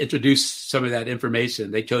actually introduce some of that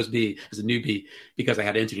information. They chose me as a newbie because I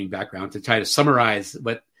had an engineering background to try to summarize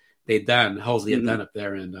what they'd done, Halsey had done up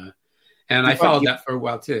there. And I followed that for a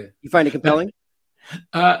while too. You find it compelling?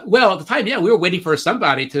 Well, at the time, yeah, we were waiting for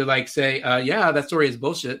somebody to say, yeah, that story is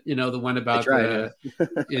bullshit. The one about,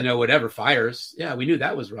 whatever fires. Yeah, we knew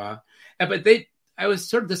that was wrong. But I was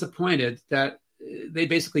sort of disappointed that they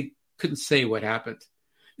basically couldn't say what happened.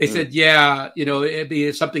 They said, yeah, it'd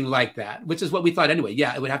be something like that, which is what we thought anyway.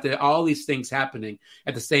 Yeah, it would have to all these things happening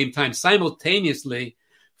at the same time, simultaneously,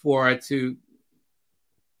 for it to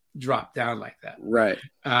drop down like that. Right.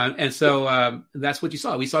 And so that's what you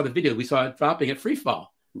saw. We saw the video. We saw it dropping at free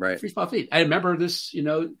fall. Right. Free fall feet. I remember this,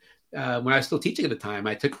 when I was still teaching at the time,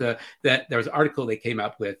 I took there was an article they came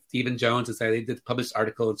up with, Stephen Jones, and they did publish an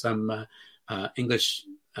article in some English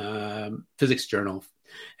physics journal.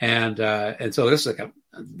 And so this is like a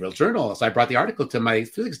real journal. So I brought the article to my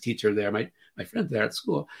physics teacher there, my friend there at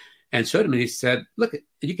school, and showed him. And he said, look,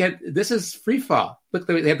 this is free fall. Look,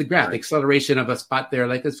 they have the graph, the acceleration of a spot there,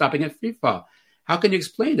 like it's dropping at free fall. How can you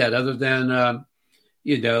explain that other than,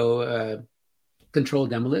 controlled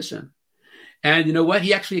demolition? And you know what?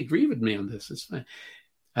 He actually agreed with me on this. It's fine.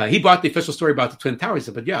 He bought the official story about the Twin Towers. He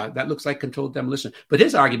said, but yeah, that looks like controlled demolition. But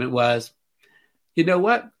his argument was, you know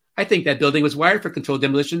what? I think that building was wired for controlled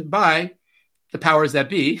demolition by the powers that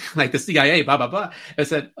be, like the CIA, blah, blah, blah. I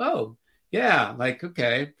said, oh, yeah,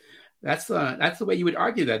 okay. That's the way you would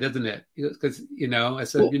argue that, isn't it? Because, I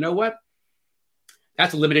said, you know what?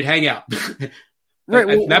 That's a limited hangout. Right.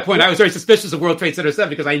 At that point, I was very suspicious of World Trade Center 7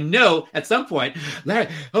 because I know at some point,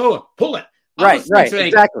 pull it. Right,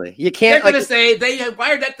 exactly. You can't. They're going to say they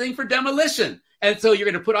wired that thing for demolition. And so you're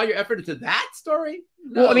going to put all your effort into that story?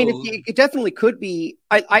 No. Well, I mean, it definitely could be.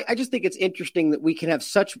 I just think it's interesting that we can have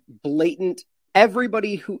such blatant.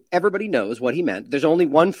 Everybody knows what he meant. There's only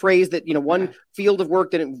one phrase that, one field of work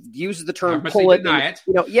that uses the term pull it. Deny it.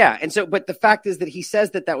 Yeah. And so, but the fact is that he says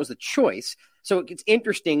that was a choice. So it's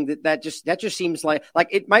interesting that just seems like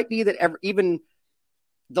it might be that even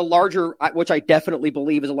the larger, which I definitely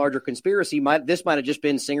believe is a larger conspiracy, might have just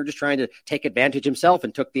been Singer just trying to take advantage himself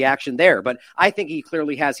and took the action there. But I think he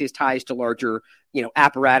clearly has his ties to larger,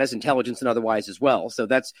 apparatus, intelligence, and otherwise as well. So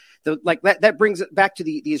that's that brings it back to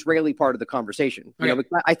the Israeli part of the conversation. Okay.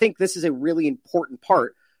 I think this is a really important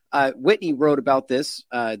part. Whitney wrote about this.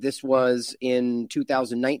 This was in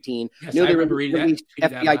 2019. Yes, I remember reading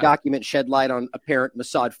that. FBI document shed light on apparent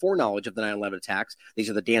Mossad foreknowledge of the 9/11 attacks. These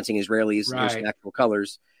are the dancing Israelis in their actual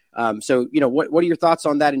colors. So, what are your thoughts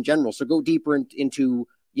on that in general? So go deeper into,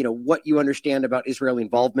 what you understand about Israeli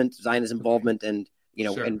involvement, Zionist involvement, and,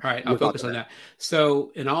 Sure. And all right, I'll focus on that.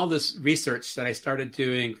 So in all this research that I started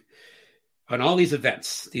doing on all these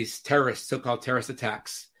events, these so-called terrorist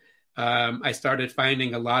attacks, I started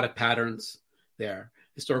finding a lot of patterns there,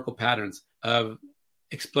 historical patterns of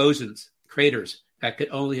explosions, craters that could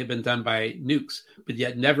only have been done by nukes, but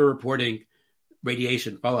yet never reporting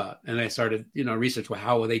radiation fallout. And I started, research. Well,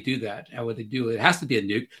 how will they do that? How would they do it? It has to be a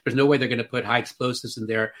nuke. There's no way they're going to put high explosives in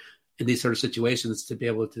there in these sort of situations to be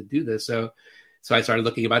able to do this. So I started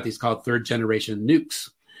looking about these called third generation nukes.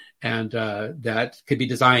 And that could be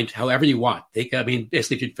designed however you want. Basically,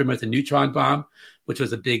 if you're familiar with the neutron bomb, which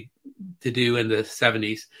was a big to do in the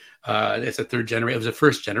 70s, it's a third generation. It was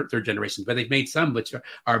a third generation, but they've made some which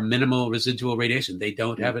are minimal residual radiation. They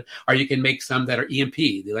don't have it. Or you can make some that are EMP,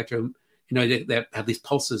 the electro, that have these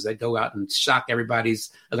pulses that go out and shock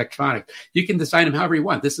everybody's electronics. You can design them however you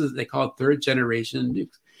want. They call it third generation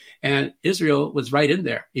nukes. And Israel was right in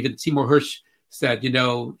there. Even Seymour Hersh said,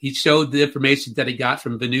 he showed the information that he got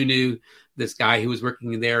from Benunu, this guy who was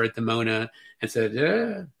working there at Dimona, and said,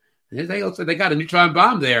 they got a neutron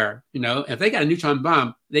bomb there. If they got a neutron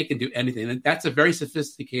bomb, they can do anything. And that's a very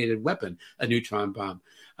sophisticated weapon, a neutron bomb.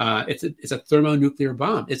 It's a thermonuclear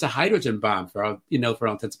bomb. It's a hydrogen bomb for all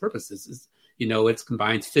intents and purposes. It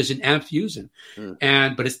combines fission and fusion.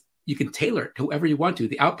 But you can tailor it to whoever you want to.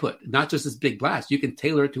 The output, not just this big blast. You can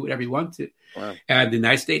tailor it to whatever you want to. Wow. And the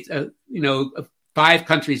United States, 5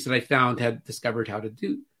 countries that I found had discovered how to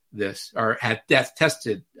do this or had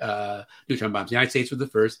tested neutron bombs. The United States was the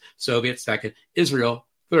first, Soviet second, Israel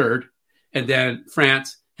third, and then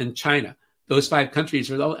France and China. Those 5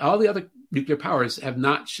 countries, all the other nuclear powers, have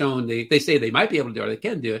not shown. They say they might be able to do it, or they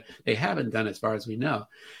can do it. They haven't done it as far as we know.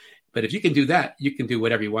 But if you can do that, you can do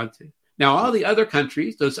whatever you want to. Now, all the other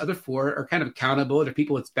countries, those other 4, are kind of accountable. There are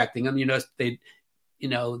people inspecting them. They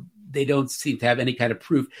don't seem to have any kind of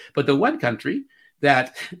proof. But the one country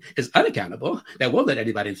that is unaccountable, that won't let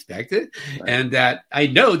anybody inspect it, right, and that I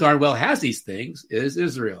know darn well has these things, is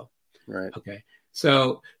Israel. Right. Okay.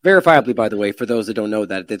 So verifiably, by the way, for those that don't know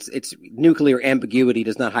that, it's nuclear ambiguity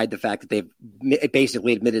does not hide the fact that they've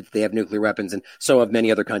basically admitted that they have nuclear weapons, and so have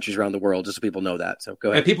many other countries around the world, just so people know that. So go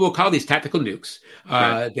ahead. And people will call these tactical nukes.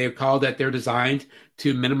 Right. They call that they're designed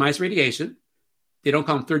to minimize radiation. They don't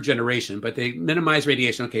call them third generation, but they minimize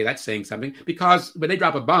radiation. Okay, that's saying something, because when they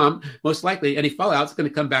drop a bomb, most likely any fallout is going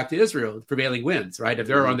to come back to Israel, prevailing winds, right? If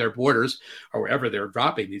they're on their borders or wherever they're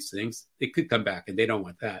dropping these things, it could come back, and they don't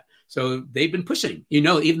want that. So they've been pushing, even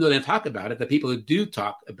though they don't talk about it, the people who do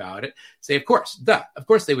talk about it say, of course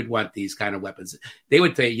they would want these kind of weapons. They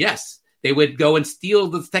would say, yes, they would go and steal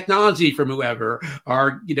the technology from whoever,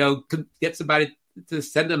 or, get somebody to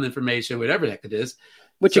send them information, whatever the heck it is.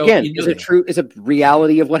 Which again is a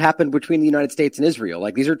reality of what happened between the United States and Israel.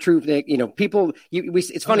 Like, these are true, people.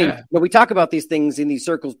 It's funny when we talk about these things in these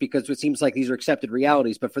circles, because it seems like these are accepted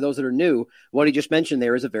realities. But for those that are new, what he just mentioned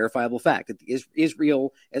there is a verifiable fact that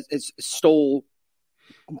Israel stole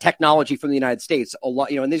technology from the United States a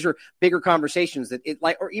lot. And these are bigger conversations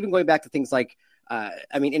or even going back to things like.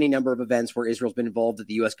 Any number of events where Israel's been involved, that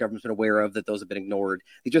the U.S. government's been aware of, that those have been ignored.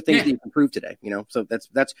 These are things that you can prove today, So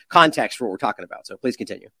that's context for what we're talking about. So please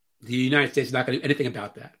continue. The United States is not going to do anything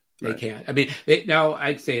about that. They can't. Now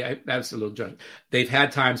I'd say that's a little joke. They've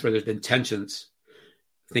had times where there's been tensions.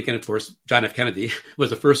 Thinking, of course, John F. Kennedy was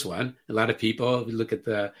the first one. A lot of people, if you look at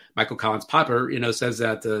the Michael Collins Popper, says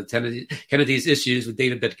that Kennedy's issues with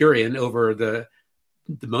David Ben-Gurion over the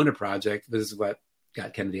Dimona project was what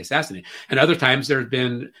got Kennedy assassinated. And other times there have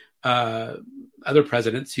been other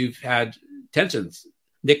presidents who've had tensions.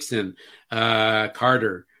 Nixon,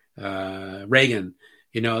 Carter, Reagan,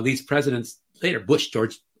 these presidents later,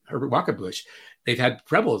 George Herbert Walker Bush, they've had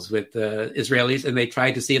troubles with Israelis, and they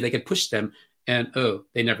tried to see if they could push them, and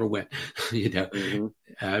they never went. Mm-hmm.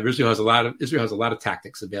 Israel has a lot of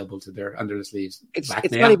tactics available to their under the sleeves. It's not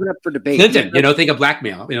even up for debate. Clinton, think of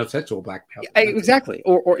blackmail, sexual blackmail. Exactly.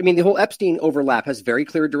 Or the whole Epstein overlap has very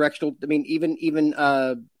clear directional. Even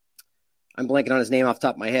I'm blanking on his name off the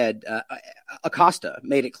top of my head. Acosta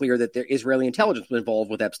made it clear that the Israeli intelligence was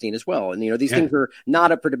involved with Epstein as well. And these things are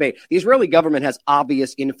not up for debate. The Israeli government has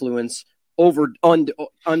obvious influence over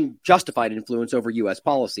unjustified influence over U.S.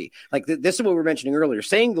 policy. Like this is what we were mentioning earlier.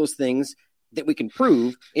 Saying those things that we can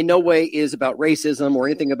prove in no way is about racism or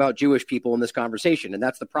anything about Jewish people in this conversation. And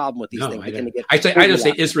that's the problem with these things. I just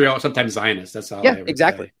say Israel, sometimes Zionist. That's all. Yeah,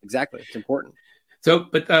 exactly. It's important. So,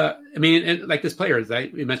 but like this player,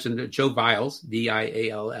 we mentioned Joe Viles,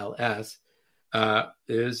 Vialls,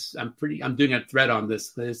 I'm doing a thread on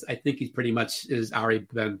this. I think he's pretty much is Ari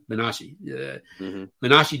Ben Menashe.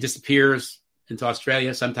 Menashe disappears into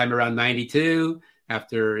Australia sometime around 92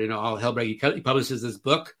 after, all hell breaking. He publishes this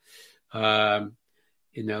book. The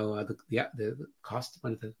cost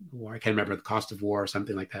of the war. I can't remember, the cost of war or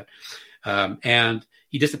something like that. And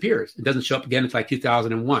he disappears. It doesn't show up again until like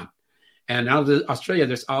 2001. And out of Australia,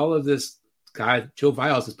 there's all of this guy, Joe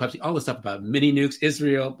Viles, is publishing all this stuff about mini nukes,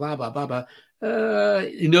 Israel, blah, blah, blah, blah.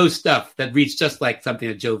 Stuff that reads just like something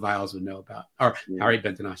that Joe Viles would know about, or Ari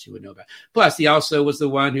Ben Menashe would know about. Plus, he also was the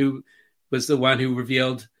one who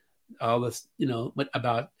revealed all this,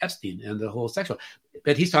 about Epstein and the whole sexual.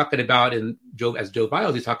 But he's talking about, as Joe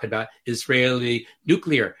Viles, he's talking about Israeli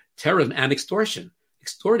nuclear terrorism and extorting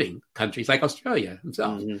countries like Australia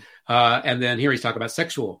themselves. And then here he's talking about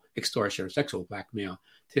sexual extortion, sexual blackmail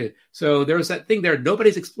too. So there was that thing there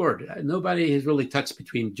nobody's explored. Nobody has really touched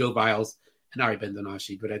between Joe Viles and Ari Ben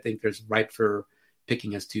Menashe, but I think there's ripe for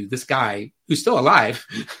picking as to this guy who's still alive.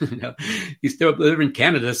 He's still living in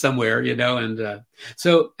Canada somewhere, and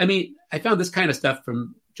so I mean, I found this kind of stuff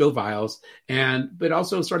from Joe Viles, but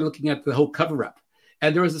also started looking at the whole cover up,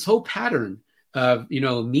 and there was this whole pattern of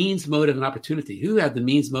means, motive, and opportunity. Who had the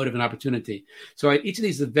means, motive, and opportunity? So at each of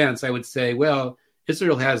these events, I would say, well,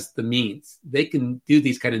 Israel has the means. They can do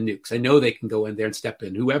these kind of nukes. I know they can go in there and step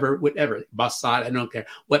in. Whoever, whatever, Mossad, I don't care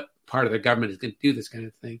what part of the government is going to do this kind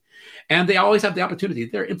of thing. And they always have the opportunity.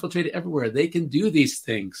 They're infiltrated everywhere. They can do these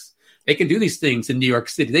things. They can do these things in New York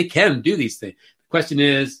City. They can do these things. The question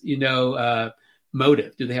is,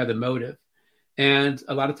 motive. Do they have the motive? And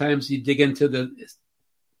a lot of times you dig into the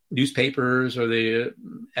newspapers or the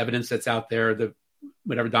evidence that's out there, the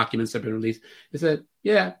whatever documents have been released. They said,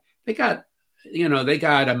 yeah, they got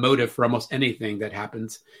a motive for almost anything that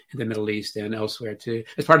happens in the Middle East and elsewhere too,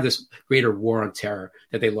 as part of this greater war on terror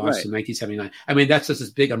that they launched in 1979. I mean, that's just this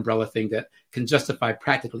big umbrella thing that can justify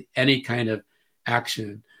practically any kind of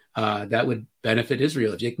action that would benefit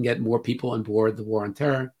Israel. If you can get more people on board the war on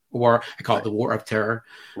terror, or I call it the war of terror,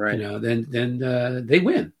 then they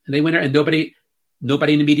win, and they win, and nobody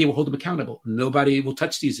in the media will hold them accountable. Nobody will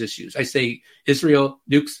touch these issues. I say Israel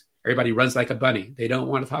nukes. Everybody runs like a bunny. They don't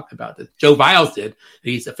want to talk about this. Joe Viles did.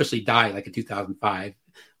 He's officially died like in 2005,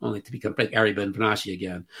 only to become like Ari Ben-Panashi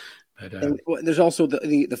again. But there's also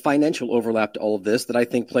the financial overlap to all of this that I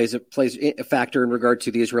think plays a factor in regard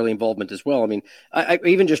to the Israeli involvement as well. I mean, I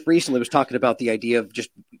even just recently was talking about the idea of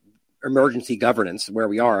just emergency governance where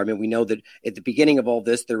we are. I mean, we know that at the beginning of all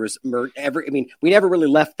this, there was we never really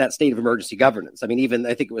left that state of emergency governance. I mean, even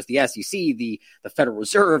I think it was the SEC, the Federal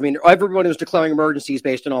Reserve. I mean, everyone was declaring emergencies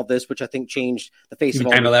based on all this, which I think changed the face of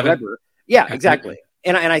all this forever. Yeah, exactly.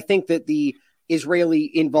 And I think that the Israeli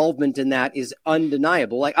involvement in that is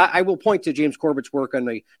undeniable. Like I will point to James Corbett's work on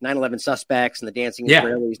the 9/11 suspects and the dancing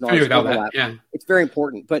Israelis and all this overlap. Yeah. It's very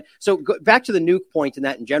important. But so back to the nuke point and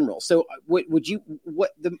that in general. So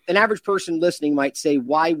an average person listening might say,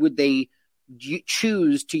 why would they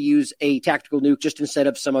choose to use a tactical nuke just instead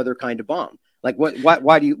of some other kind of bomb? Like what's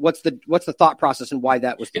the thought process and why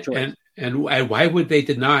that was the choice? And why would they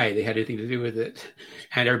deny they had anything to do with it?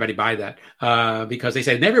 And everybody buy that because they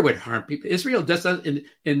say never would harm people. Israel does that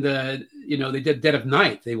in the they did dead of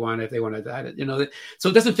night. They want that so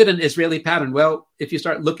it doesn't fit an Israeli pattern. Well, if you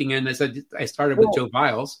start looking, and I started with Joe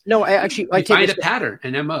Viles. No, I find a pattern,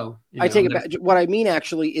 an MO. I take it back. What I mean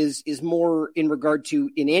actually is more in regard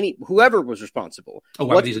to whoever was responsible.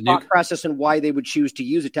 What's the thought process and why they would choose to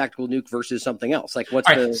use a tactical nuke versus something else? Like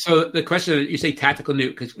so the question, you say tactical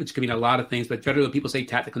nuke, which can mean a lot of things, but generally when people say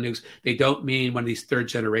tactical nukes, they don't mean one of these third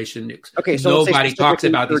generation nukes. Okay, so nobody talks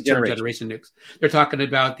about these third generation nukes. They're talking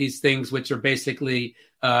about these things which are basically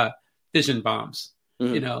fission bombs.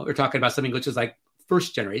 Mm-hmm. We're talking about something which is like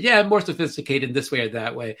first generation. Yeah, more sophisticated this way or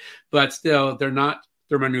that way, but still they're not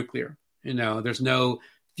thermonuclear. There's no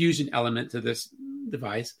fusion element to this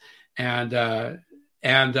device, and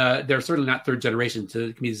they're certainly not third generation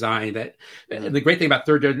to be designed. And the great thing about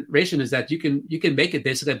third generation is that you can make it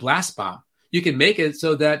basically a blast bomb. You can make it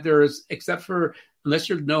so that there's, except for unless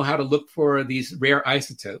you know how to look for these rare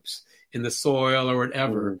isotopes in the soil or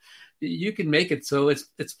whatever, you can make it so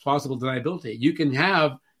it's plausible deniability. You can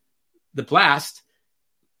have the blast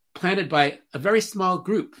planted by a very small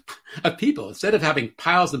group of people instead of having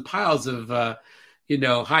piles and piles of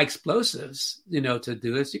high explosives, to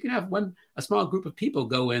do this. You can have a small group of people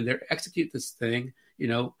go in there, execute this thing,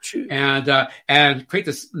 and create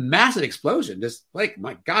this massive explosion. Just like,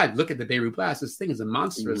 my God, look at the Beirut blast. This thing is a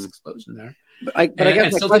monstrous explosion there. But I guess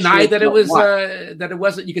and still deny that it was that it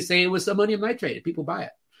wasn't. You could say it was ammonium nitrate. People buy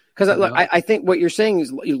it because I think what you're saying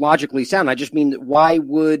is logically sound. I just mean, why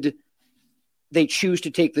would they choose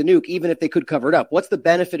to take the nuke, even if they could cover it up? What's the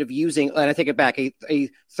benefit of using, and I take it back, a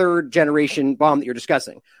third generation bomb that you're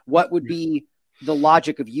discussing? What would be the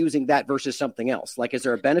logic of using that versus something else? Like, is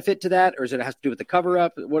there a benefit to that, or does it have to do with the cover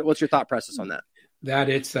up? What's your thought process on that? That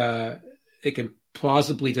it can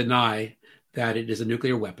plausibly deny that it is a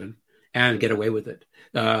nuclear weapon and get away with it.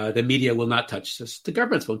 The media will not touch this. The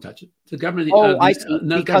governments won't touch it. The government. I see.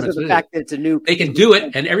 Because of the fact that it's a nuke. They can do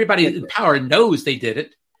it, and everybody in power knows they did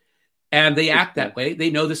it. And they act that way. They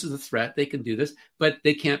know this is a threat. They can do this, but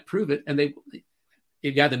they can't prove it. And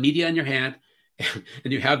you got the media in your hand,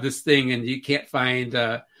 and you have this thing, and you can't find,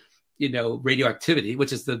 radioactivity,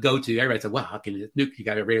 which is the go-to. Everybody said, "Well, how can you nuke? You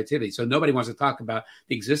got radioactivity." So nobody wants to talk about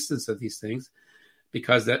the existence of these things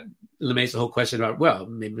because that eliminates the whole question about, well,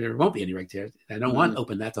 maybe there won't be any radioactivity. I don't want to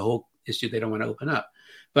open. That's the whole issue. They don't want to open up.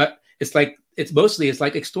 But it's like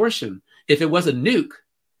extortion. If it was a nuke,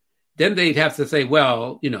 then they'd have to say,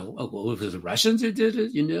 well, was it the Russians who did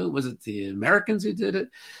it? Was it the Americans who did it?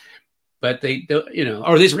 But they don't,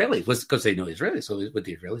 or the Israelis, because they know Israelis. So would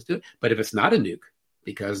the Israelis do it? But if it's not a nuke,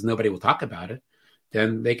 because nobody will talk about it,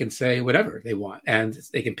 then they can say whatever they want. And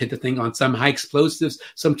they can pin the thing on some high explosives,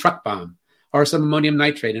 some truck bomb, or some ammonium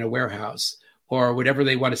nitrate in a warehouse, or whatever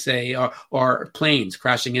they want to say, or planes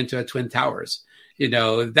crashing into Twin Towers.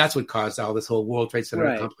 That's what caused all this whole World Trade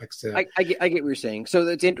Center complex. I get what you're saying. So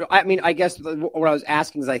that's I guess what I was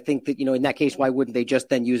asking is, I think that, in that case, why wouldn't they just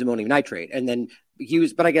then use ammonium nitrate and then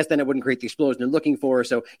but I guess then it wouldn't create the explosion they're looking for.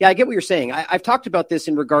 So yeah, I get what you're saying. I've talked about this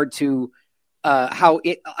in regard to how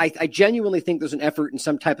I genuinely think there's an effort in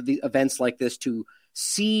some type of the events like this to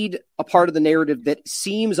seed a part of the narrative that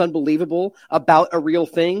seems unbelievable about a real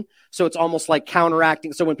thing. So it's almost like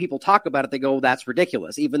counteracting. So when people talk about it, they go, that's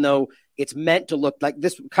ridiculous, even though it's meant to look like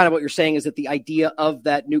this. Kind of what you're saying is that the idea of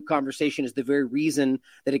that nuke conversation is the very reason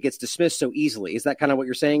that it gets dismissed so easily. Is that kind of what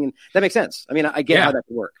you're saying? And that makes sense. I mean, I get how that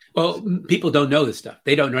could work. Well, people don't know this stuff.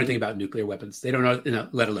 They don't know anything about nuclear weapons. They don't know,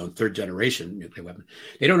 let alone third generation nuclear weapon.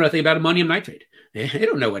 They don't know anything about ammonium nitrate. They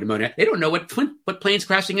don't know what ammonia. They don't know what planes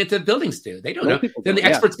crashing into buildings do. They don't know. Then the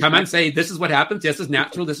experts come out and say, this is what happens. This is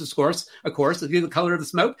natural. This is of course, the color of the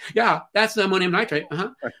smoke. Yeah, that's the ammonium nitrate.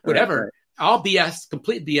 Whatever. Right. All BS,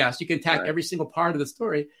 complete BS. You can attack every single part of the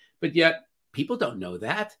story, but yet people don't know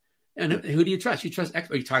that. And who do you trust? You trust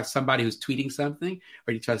experts. You trust somebody who's tweeting something,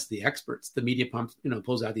 or you trust the experts? The media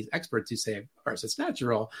pulls out these experts who say, of course, it's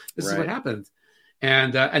natural. This is what happened.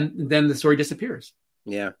 And then the story disappears.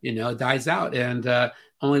 Yeah. It dies out, and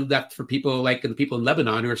only left for people like the people in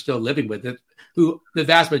Lebanon who are still living with it, who the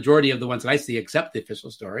vast majority of the ones that I see accept the official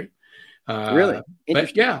story. Really?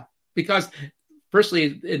 But yeah, because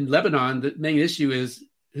firstly, in Lebanon, the main issue is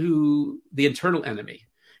the internal enemy.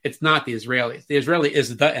 It's not the Israelis. The Israeli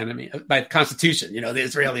is the enemy by Constitution. The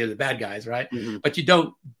Israeli are the bad guys, right? Mm-hmm. But you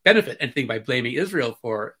don't benefit anything by blaming Israel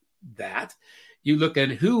for that. You look at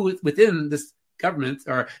who within this government,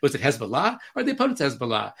 or was it Hezbollah or the opponents of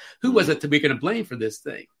Hezbollah? Who was it that we're going to blame for this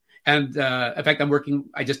thing? And in fact,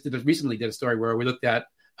 I just recently did a story where we looked at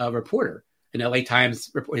a reporter, an LA Times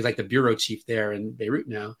reporter. He's like the bureau chief there in Beirut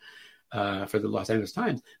now for the Los Angeles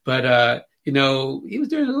Times. But, he was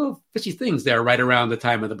doing little fishy things there right around the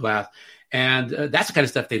time of the blast. And that's the kind of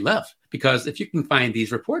stuff they love, because if you can find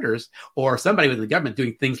these reporters or somebody within the government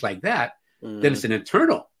doing things like that, then it's an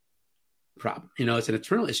internal problem. It's an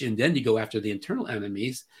internal issue. And then you go after the internal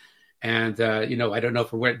enemies. And, I don't know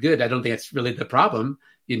for what good. I don't think that's really the problem.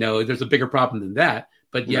 There's a bigger problem than that.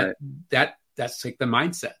 But yet that's like the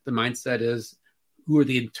mindset. The mindset is, who are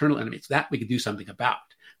the internal enemies? That we could do something about.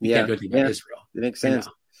 We can't do anything about Israel. It makes sense.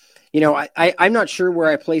 I'm not sure where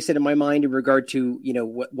I place it in my mind in regard to,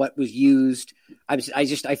 what was used. I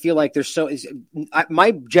feel like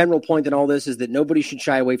my general point in all this is that nobody should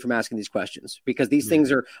shy away from asking these questions, because these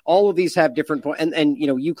things all of these have different points. And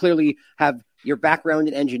you clearly have your background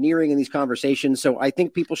in engineering in these conversations. So I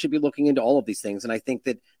think people should be looking into all of these things. And I think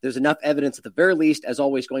that there's enough evidence, at the very least, as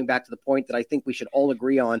always, going back to the point that I think we should all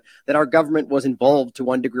agree on, that our government was involved to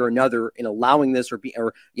one degree or another in allowing this,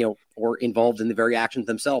 or involved in the very actions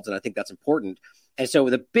themselves. And I think that's important. And so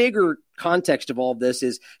the bigger context of all of this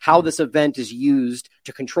is how this event is used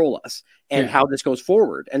to control us and how this goes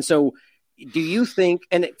forward. And so do you think,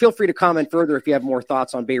 and feel free to comment further if you have more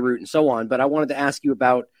thoughts on Beirut and so on, but I wanted to ask you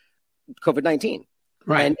about COVID-19.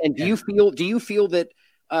 Right. And do you feel that,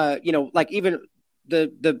 like even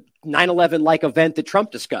the 9/11 like event that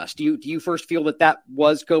Trump discussed, do you first feel that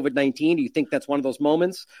was COVID-19? Do you think that's one of those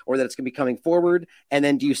moments, or that it's going to be coming forward? And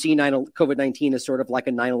then do you see COVID-19 as sort of like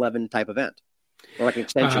a 9/11 type event, or like an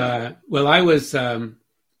extension? Well, I was,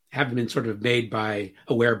 having been sort of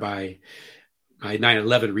aware by my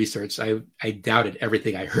 9/11 research, I doubted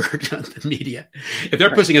everything I heard on the media. If they're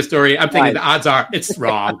pushing a story, I'm thinking the odds are it's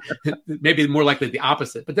wrong. Maybe more likely the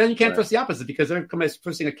opposite. But then you can't trust the opposite, because they're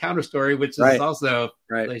pushing a counter story, which is also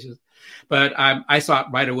fallacious. But I saw it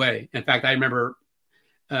right away. In fact, I remember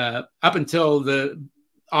up until the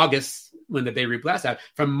August, when the Beirut blast happened,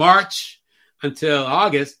 from March until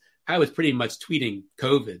August, I was pretty much tweeting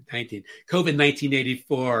COVID-19, COVID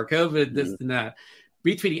 1984, COVID this and that.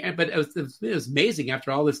 Retweeting, but it was amazing after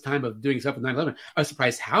all this time of doing stuff with 9/11. I was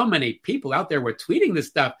surprised how many people out there were tweeting this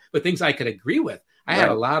stuff with things I could agree with. I had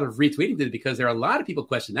a lot of retweeting to do, because there are a lot of people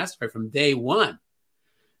questioning that story from day one.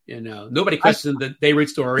 Nobody questioned the Beirut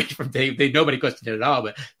story from day. Nobody questioned it at all,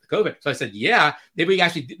 but COVID. So I said, maybe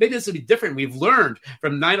this will be different. We've learned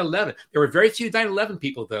from 9/11. There were very few 9/11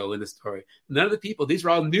 people, though, in the story. None of the people. These were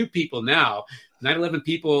all new people now. 9/11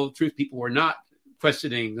 people, truth people, were not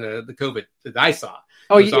questioning the COVID that I saw.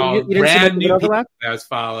 Oh, you didn't see the overlap? I was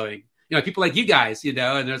following. people like you guys, and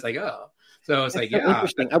there's like, oh, so it's That's like, so yeah,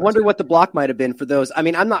 interesting. I wonder what the block might have been for those. I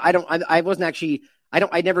mean, I wasn't actually,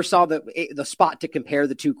 I never saw the spot to compare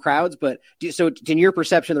the two crowds, but so in your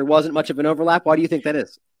perception, there wasn't much of an overlap. Why do you think that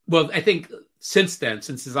is? Well, I think since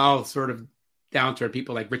it's all sort of downturn,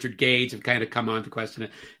 people like Richard Gage have kind of come on to question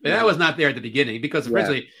it. But that was not there at the beginning, because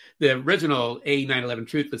originally the original A9/11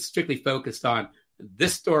 Truth was strictly focused on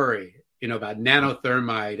this story, about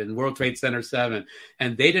nanothermite and World Trade Center 7.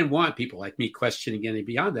 And they didn't want people like me questioning any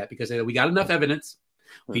beyond that, because they said, we got enough evidence.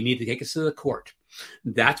 We need to take us to the court.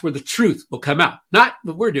 That's where the truth will come out. Not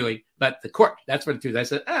what we're doing, but the court. That's where the truth. I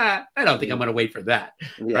said, I don't think I'm going to wait for that.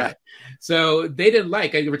 Yeah. Right. So they didn't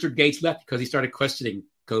Richard Gates left because he started questioning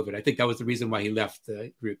COVID. I think that was the reason why he left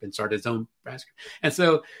the group and started his own press. And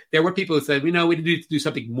so there were people who said, we need to do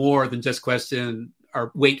something more than just question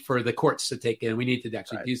or wait for the courts to take in. We need to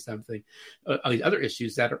actually do something on these other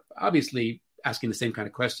issues that are obviously asking the same kind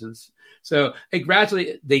of questions. So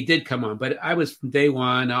gradually they did come on, but I was from day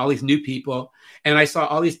one, all these new people, and I saw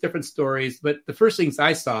all these different stories. But the first things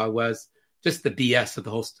I saw was just the BS of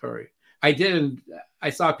the whole story.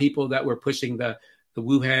 I saw people that were pushing the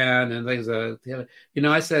Wuhan and things.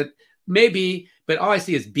 I said, maybe, but all I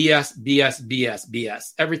see is BS, BS, BS,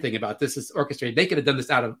 BS. Everything about this is orchestrated. They could have done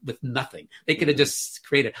this with nothing. They could have just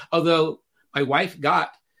created. Although my wife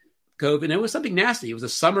got COVID, and it was something nasty. It was a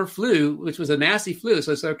summer flu, which was a nasty flu.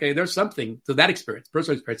 So it's okay. There's something to that experience.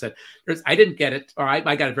 Personal experience said, I didn't get it, or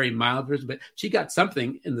I got a very mild version, but she got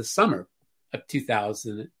something in the summer of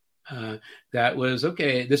 2000 that was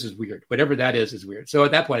okay. This is weird. Whatever that is weird. So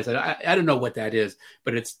at that point, I said, I don't know what that is,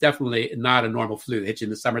 but it's definitely not a normal flu. It hits you in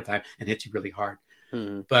the summertime and hits you really hard.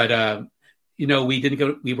 But we weren't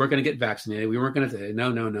going to get vaccinated. We weren't going to say,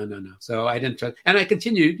 no. So I didn't trust. And I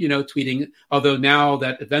continued, tweeting, although now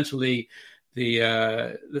that eventually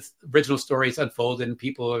the original stories unfolded and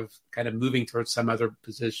people are kind of moving towards some other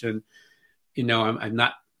position, I'm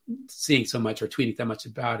not seeing so much or tweeting that much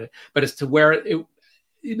about it. But as to where it,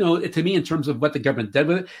 to me, in terms of what the government did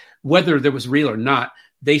with it, whether there was real or not,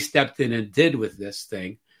 they stepped in and did with this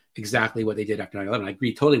thing exactly what they did after 9/11. I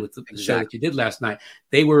agree totally with the show that you did last night.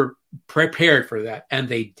 They were prepared for that, and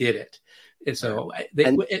they did it. And so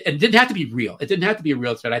it didn't have to be real. It didn't have to be a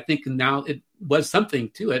real threat. I think now it was something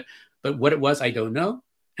to it, but what it was, I don't know.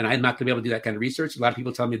 And I'm not going to be able to do that kind of research. A lot of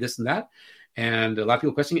people tell me this and that, and a lot of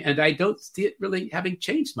people questioning, and I don't see it really having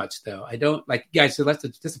changed much, though. I don't, like, guys, so that's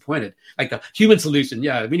disappointed. Like the human solution.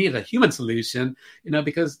 Yeah, we need a human solution,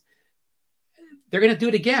 because they're going to do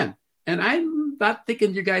it again. And I'm not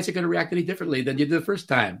thinking you guys are going to react any differently than you did the first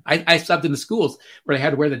time. I subbed in the schools where I had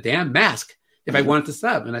to wear the damn mask if I wanted to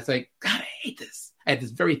sub. And I was like, God, I hate this. I had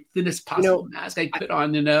this very thinnest possible mask I put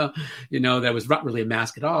on, that was not really a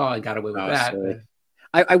mask at all. I got away with that.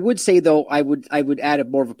 I would say, though, I would add a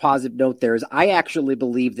more of a positive note there is I actually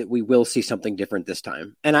believe that we will see something different this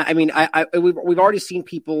time. And we've already seen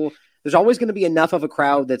people. There's always going to be enough of a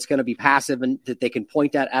crowd that's going to be passive and that they can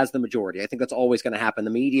point at as the majority. I think that's always going to happen.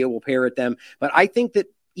 The media will parrot them. But I think that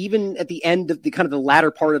even at the end of the latter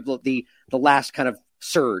part of the last kind of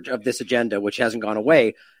surge of this agenda, which hasn't gone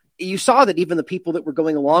away, you saw that even the people that were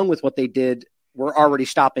going along with what they did were already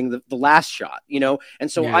stopping the last shot,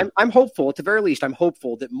 And so I'm hopeful, at the very least, I'm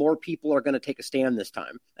hopeful that more people are going to take a stand this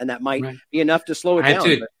time. And that might be enough to slow it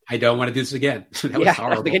down. I don't want to do this again. That was horrible.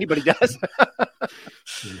 I don't think anybody does.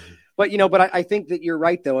 But I think that you're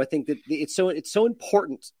right, though. I think that it's so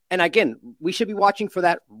important. And again, we should be watching for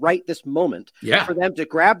that right this moment. Yeah. For them to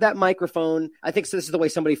grab that microphone. I think this is the way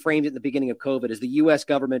somebody framed it in the beginning of COVID, is the U.S.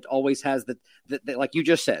 government always has the like you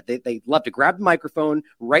just said, they love to grab the microphone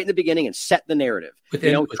right in the beginning and set the narrative.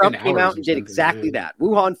 Trump came out and did exactly that.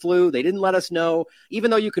 Wuhan flu. They didn't let us know, even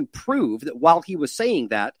though you can prove that while he was saying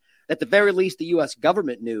that, at the very least, the U.S.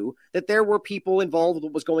 government knew that there were people involved with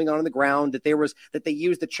what was going on the ground, that they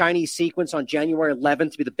used the Chinese sequence on January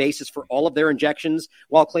 11th to be the basis for all of their injections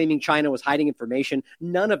while claiming China was hiding information.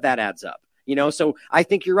 None of that adds up, So I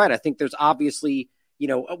think you're right. I think there's obviously,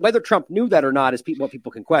 whether Trump knew that or not is what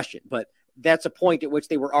people can question. But that's a point at which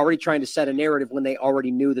they were already trying to set a narrative when they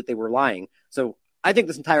already knew that they were lying. So I think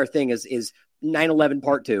this entire thing is 9/11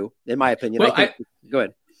 part 2, in my opinion. Well, go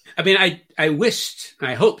ahead. I mean,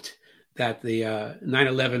 I hoped that the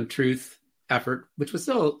 9/11 truth effort, which was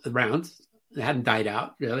still around, it hadn't died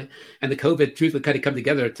out really, and the COVID truth would kind of come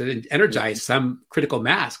together to energize some critical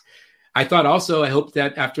mass. I hoped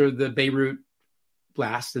that after the Beirut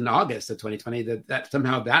blast in August of 2020, that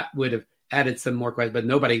somehow that would have added some more questions, but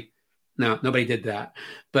nobody did that.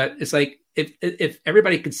 But it's like, if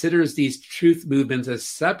everybody considers these truth movements as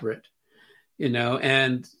separate,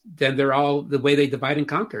 and then they're all the way they divide and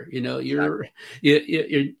conquer,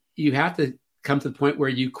 you have to come to the point where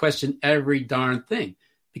you question every darn thing,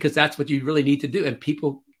 because that's what you really need to do. And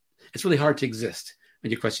people, it's really hard to exist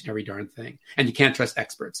when you question every darn thing. And you can't trust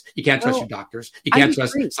experts. You can't trust your doctors. You can't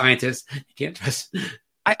trust scientists. You can't trust.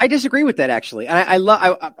 I disagree with that, actually. And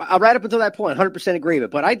I'll right up until that point, 100%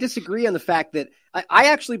 agreement. But I disagree on the fact that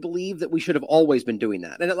I actually believe that we should have always been doing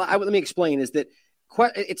that. And let me explain is that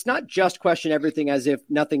it's not just question everything as if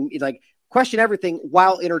nothing, like question everything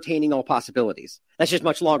while entertaining all possibilities. That's just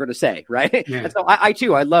much longer to say, right? Yeah. And so I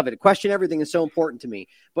too, I love it. Question everything is so important to me.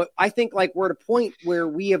 But I think like we're at a point where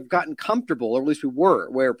we have gotten comfortable, or at least we were,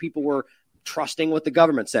 where people were trusting what the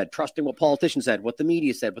government said, trusting what politicians said, what the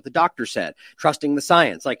media said, what the doctor said, trusting the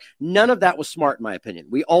science. Like none of that was smart, in my opinion.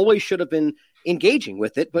 We always should have been engaging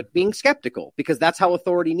with it, but being skeptical, because that's how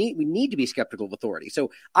we need to be skeptical of authority. So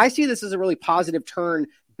I see this as a really positive turn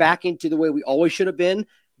back into the way we always should have been,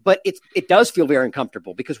 but it does feel very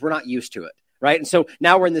uncomfortable because we're not used to it. Right. And so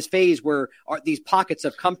now we're in this phase where these pockets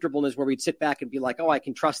of comfortableness where we'd sit back and be like, oh, I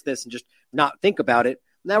can trust this and just not think about it.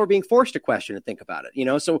 Now we're being forced to question and think about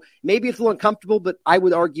it, So maybe it's a little uncomfortable, but I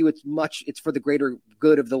would argue it's for the greater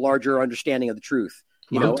good of the larger understanding of the truth.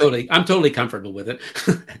 I'm totally comfortable with it.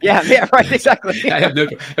 yeah, right, exactly. I have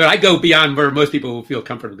I go beyond where most people will feel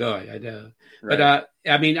comfortable going. I know, right. But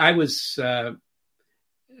I mean, I was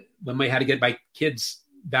when we had to get my kids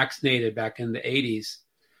vaccinated back in the 80s.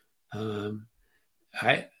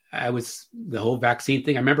 I was the whole vaccine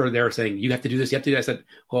thing. I remember they were saying, you have to do this, you have to do that. I said,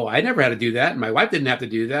 well, I never had to do that. And my wife didn't have to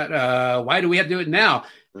do that. Why do we have to do it now?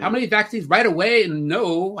 Mm-hmm. How many vaccines right away? And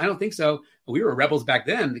no, I don't think so. We were rebels back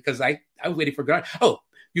then because I was waiting for God. Oh,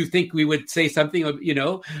 you think we would say something,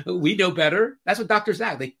 we know better. That's what doctors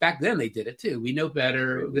act. Back then they did it too. We know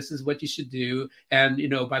better. This is what you should do. And,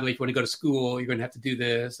 by the way, if you want to go to school, you're going to have to do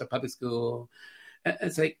this, a public school. And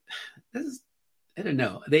it's like, this is, I don't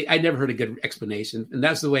know. I never heard a good explanation. And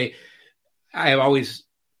that's the way I have always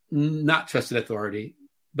not trusted authority.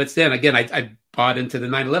 But then again, I bought into the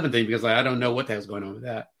 9/11 thing because I don't know what the hell's going on with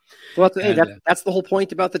that. Well, that's the whole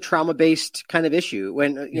point about the trauma-based kind of issue.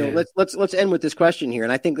 When let's end with this question here,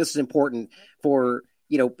 and I think this is important for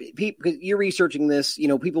because you're researching this.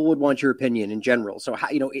 People would want your opinion in general. So, how,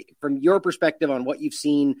 from your perspective on what you've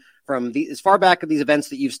seen from as far back of these events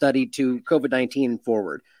that you've studied to COVID-19 and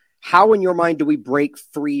forward. How, in your mind, do we break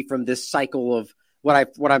free from this cycle of what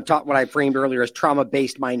I framed earlier as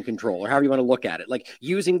trauma-based mind control, or however you want to look at it, like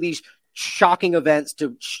using these shocking events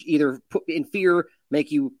to either put in fear,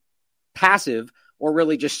 make you passive, or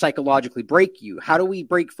really just psychologically break you? How do we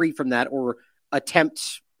break free from that, or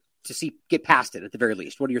attempt to get past it at the very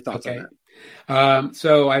least? What are your thoughts on that?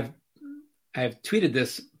 So I've tweeted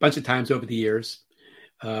this a bunch of times over the years.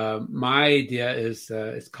 My idea is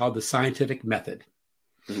it's called the scientific method.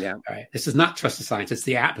 Yeah. All right. This is not trust the science. It's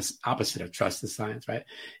the opposite of trust the science, right?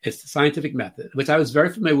 It's the scientific method, which I was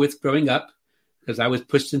very familiar with growing up because I was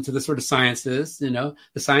pushed into the sort of sciences. The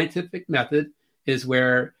scientific method is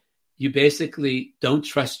where you basically don't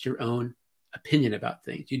trust your own opinion about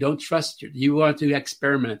things. You don't trust you want to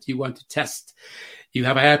experiment. You want to test. You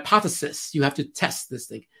have a hypothesis. You have to test this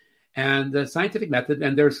thing. And the scientific method,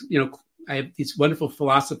 and there's, I have these wonderful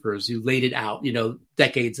philosophers who laid it out,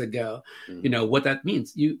 decades ago, what that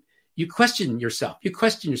means. You question yourself. You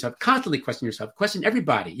question yourself, constantly question yourself, question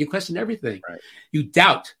everybody. You question everything. Right. You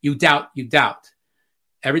doubt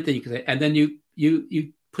everything you can say. And then you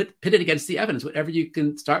pit it against the evidence. Whatever you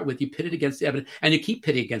can start with, you pit it against the evidence, and you keep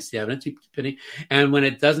pitting against the evidence. You keep pitting. And when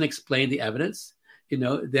it doesn't explain the evidence,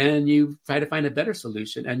 then you try to find a better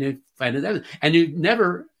solution, and you find an evidence. And you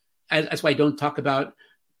never, that's why I don't talk about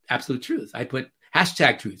absolute truth. I put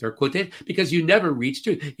 #truth or quotation because you never reach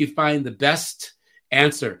truth. You find the best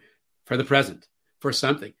answer for the present for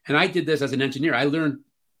something. And I did this as an engineer. I learned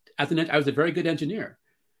I was a very good engineer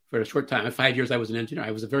for a short time. In 5 years, I was an engineer.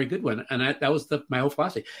 I was a very good one. And that was my whole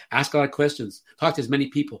philosophy. Ask a lot of questions, talk to as many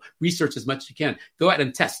people, research as much as you can, go out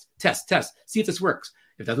and test, see if this works.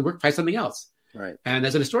 If it doesn't work, try something else. Right. And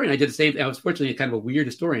as an historian, I did the same thing. I was fortunately kind of a weird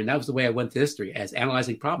historian. That was the way I went to history, as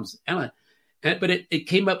analyzing problems. But it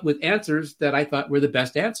came up with answers that I thought were the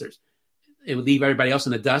best answers. It would leave everybody else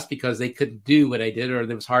in the dust because they couldn't do what I did, or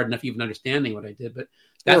it was hard enough even understanding what I did. But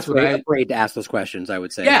that's what I'm afraid to ask those questions, I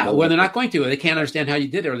would say. Yeah, well, they're not going to. They can't understand how you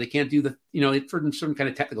did it, or they can't do for certain kind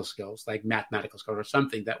of technical skills, like mathematical skills or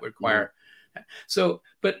something that would require. Mm-hmm. So,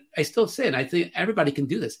 but I still say, and I think everybody can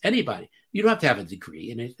do this. Anybody. You don't have to have a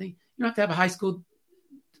degree in anything. You don't have to have a high school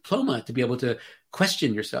diploma to be able to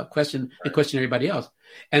question yourself, question everybody else.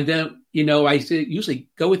 And then, I usually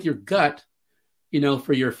go with your gut,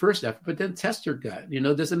 for your first effort, but then test your gut.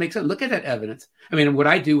 Does it make sense? Look at that evidence. I mean, what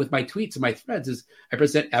I do with my tweets and my threads is I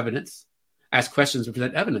present evidence. ask questions and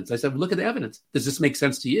present evidence. I said, look at the evidence. Does this make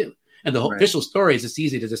sense to you? And the whole official story is it's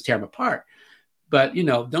easy to just tear them apart. But,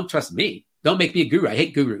 don't trust me. Don't make me a guru. I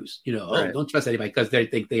hate gurus. Don't trust anybody because they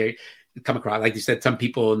think they come across, like you said, some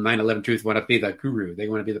people in 9/11 Truth want to be the guru. They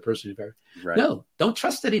want to be the person who. Right. No, don't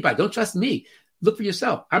trust anybody. Don't trust me. Look for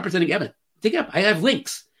yourself. I'm presenting evidence. Dig it up. I have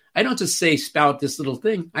links. I don't just say spout this little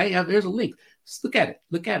thing. Here's a link. Just look at it.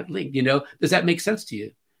 Look at it. Link. Does that make sense to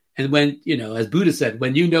you? And when, as Buddha said,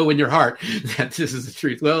 when you know in your heart that this is the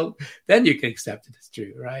truth, well, then you can accept it as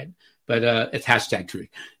true, right? But it's hashtag truth,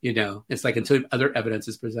 It's like until other evidence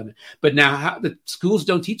is presented. But now the schools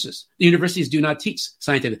don't teach this. The universities do not teach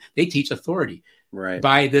scientific. They teach authority. Right.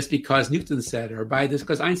 Buy this because Newton said it, or buy this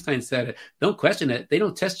because Einstein said it. Don't question it. They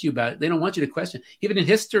don't test you about it. They don't want you to question. Even in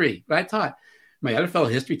history, what I taught, my other fellow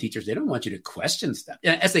history teachers, they don't want you to question stuff.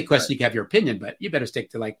 As they question, you can have your opinion, but you better stick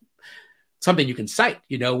to like something you can cite.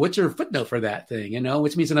 What's your footnote for that thing?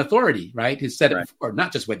 Which means an authority, right? Who said it before,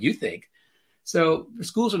 not just what you think. So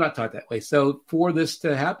schools are not taught that way. So for this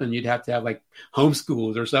to happen, you'd have to have like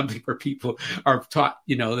homeschools or something where people are taught,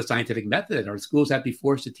 the scientific method, or schools have to be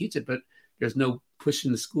forced to teach it. But there's no push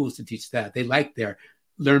in the schools to teach that. They like their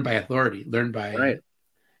learn by authority, learn by,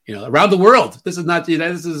 around the world. This is not,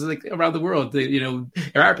 this is like around the world.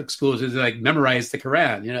 Arabic schools is like memorize the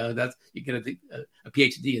Quran. That's you get a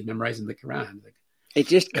PhD in memorizing the Quran. It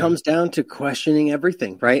just comes down to questioning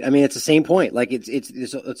everything, right? I mean, it's the same point. Like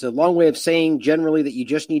it's a long way of saying generally that you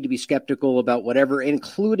just need to be skeptical about whatever,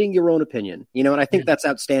 including your own opinion. And I think that's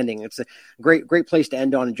outstanding. It's a great place to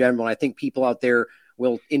end on in general. And I think people out there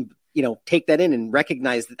will, take that in and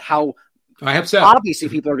recognize that how I hope so. Obviously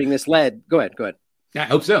people are being misled. Go ahead. Yeah, I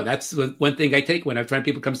hope so. That's one thing I take when I'm trying.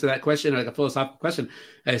 People comes to that question, like a philosophical question.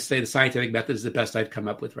 I say the scientific method is the best I've come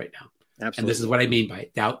up with right now. Absolutely. And this is what I mean by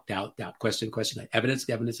doubt, question, evidence,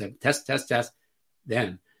 test.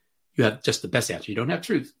 Then you have just the best answer. You don't have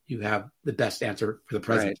truth. You have the best answer for the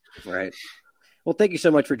present. Right. Well, thank you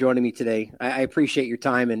so much for joining me today. I appreciate your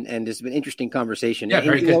time, and it's been an interesting conversation. Yeah,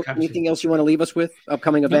 very good conversation. Anything else you want to leave us with?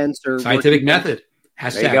 Upcoming events or scientific method?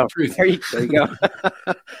 Hashtag truth. There you go.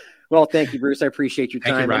 Well, thank you, Bruce. I appreciate your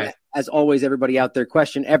time. Thank you, Ryan. As always, everybody out there,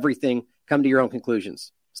 question everything. Come to your own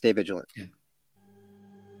conclusions. Stay vigilant. Yeah.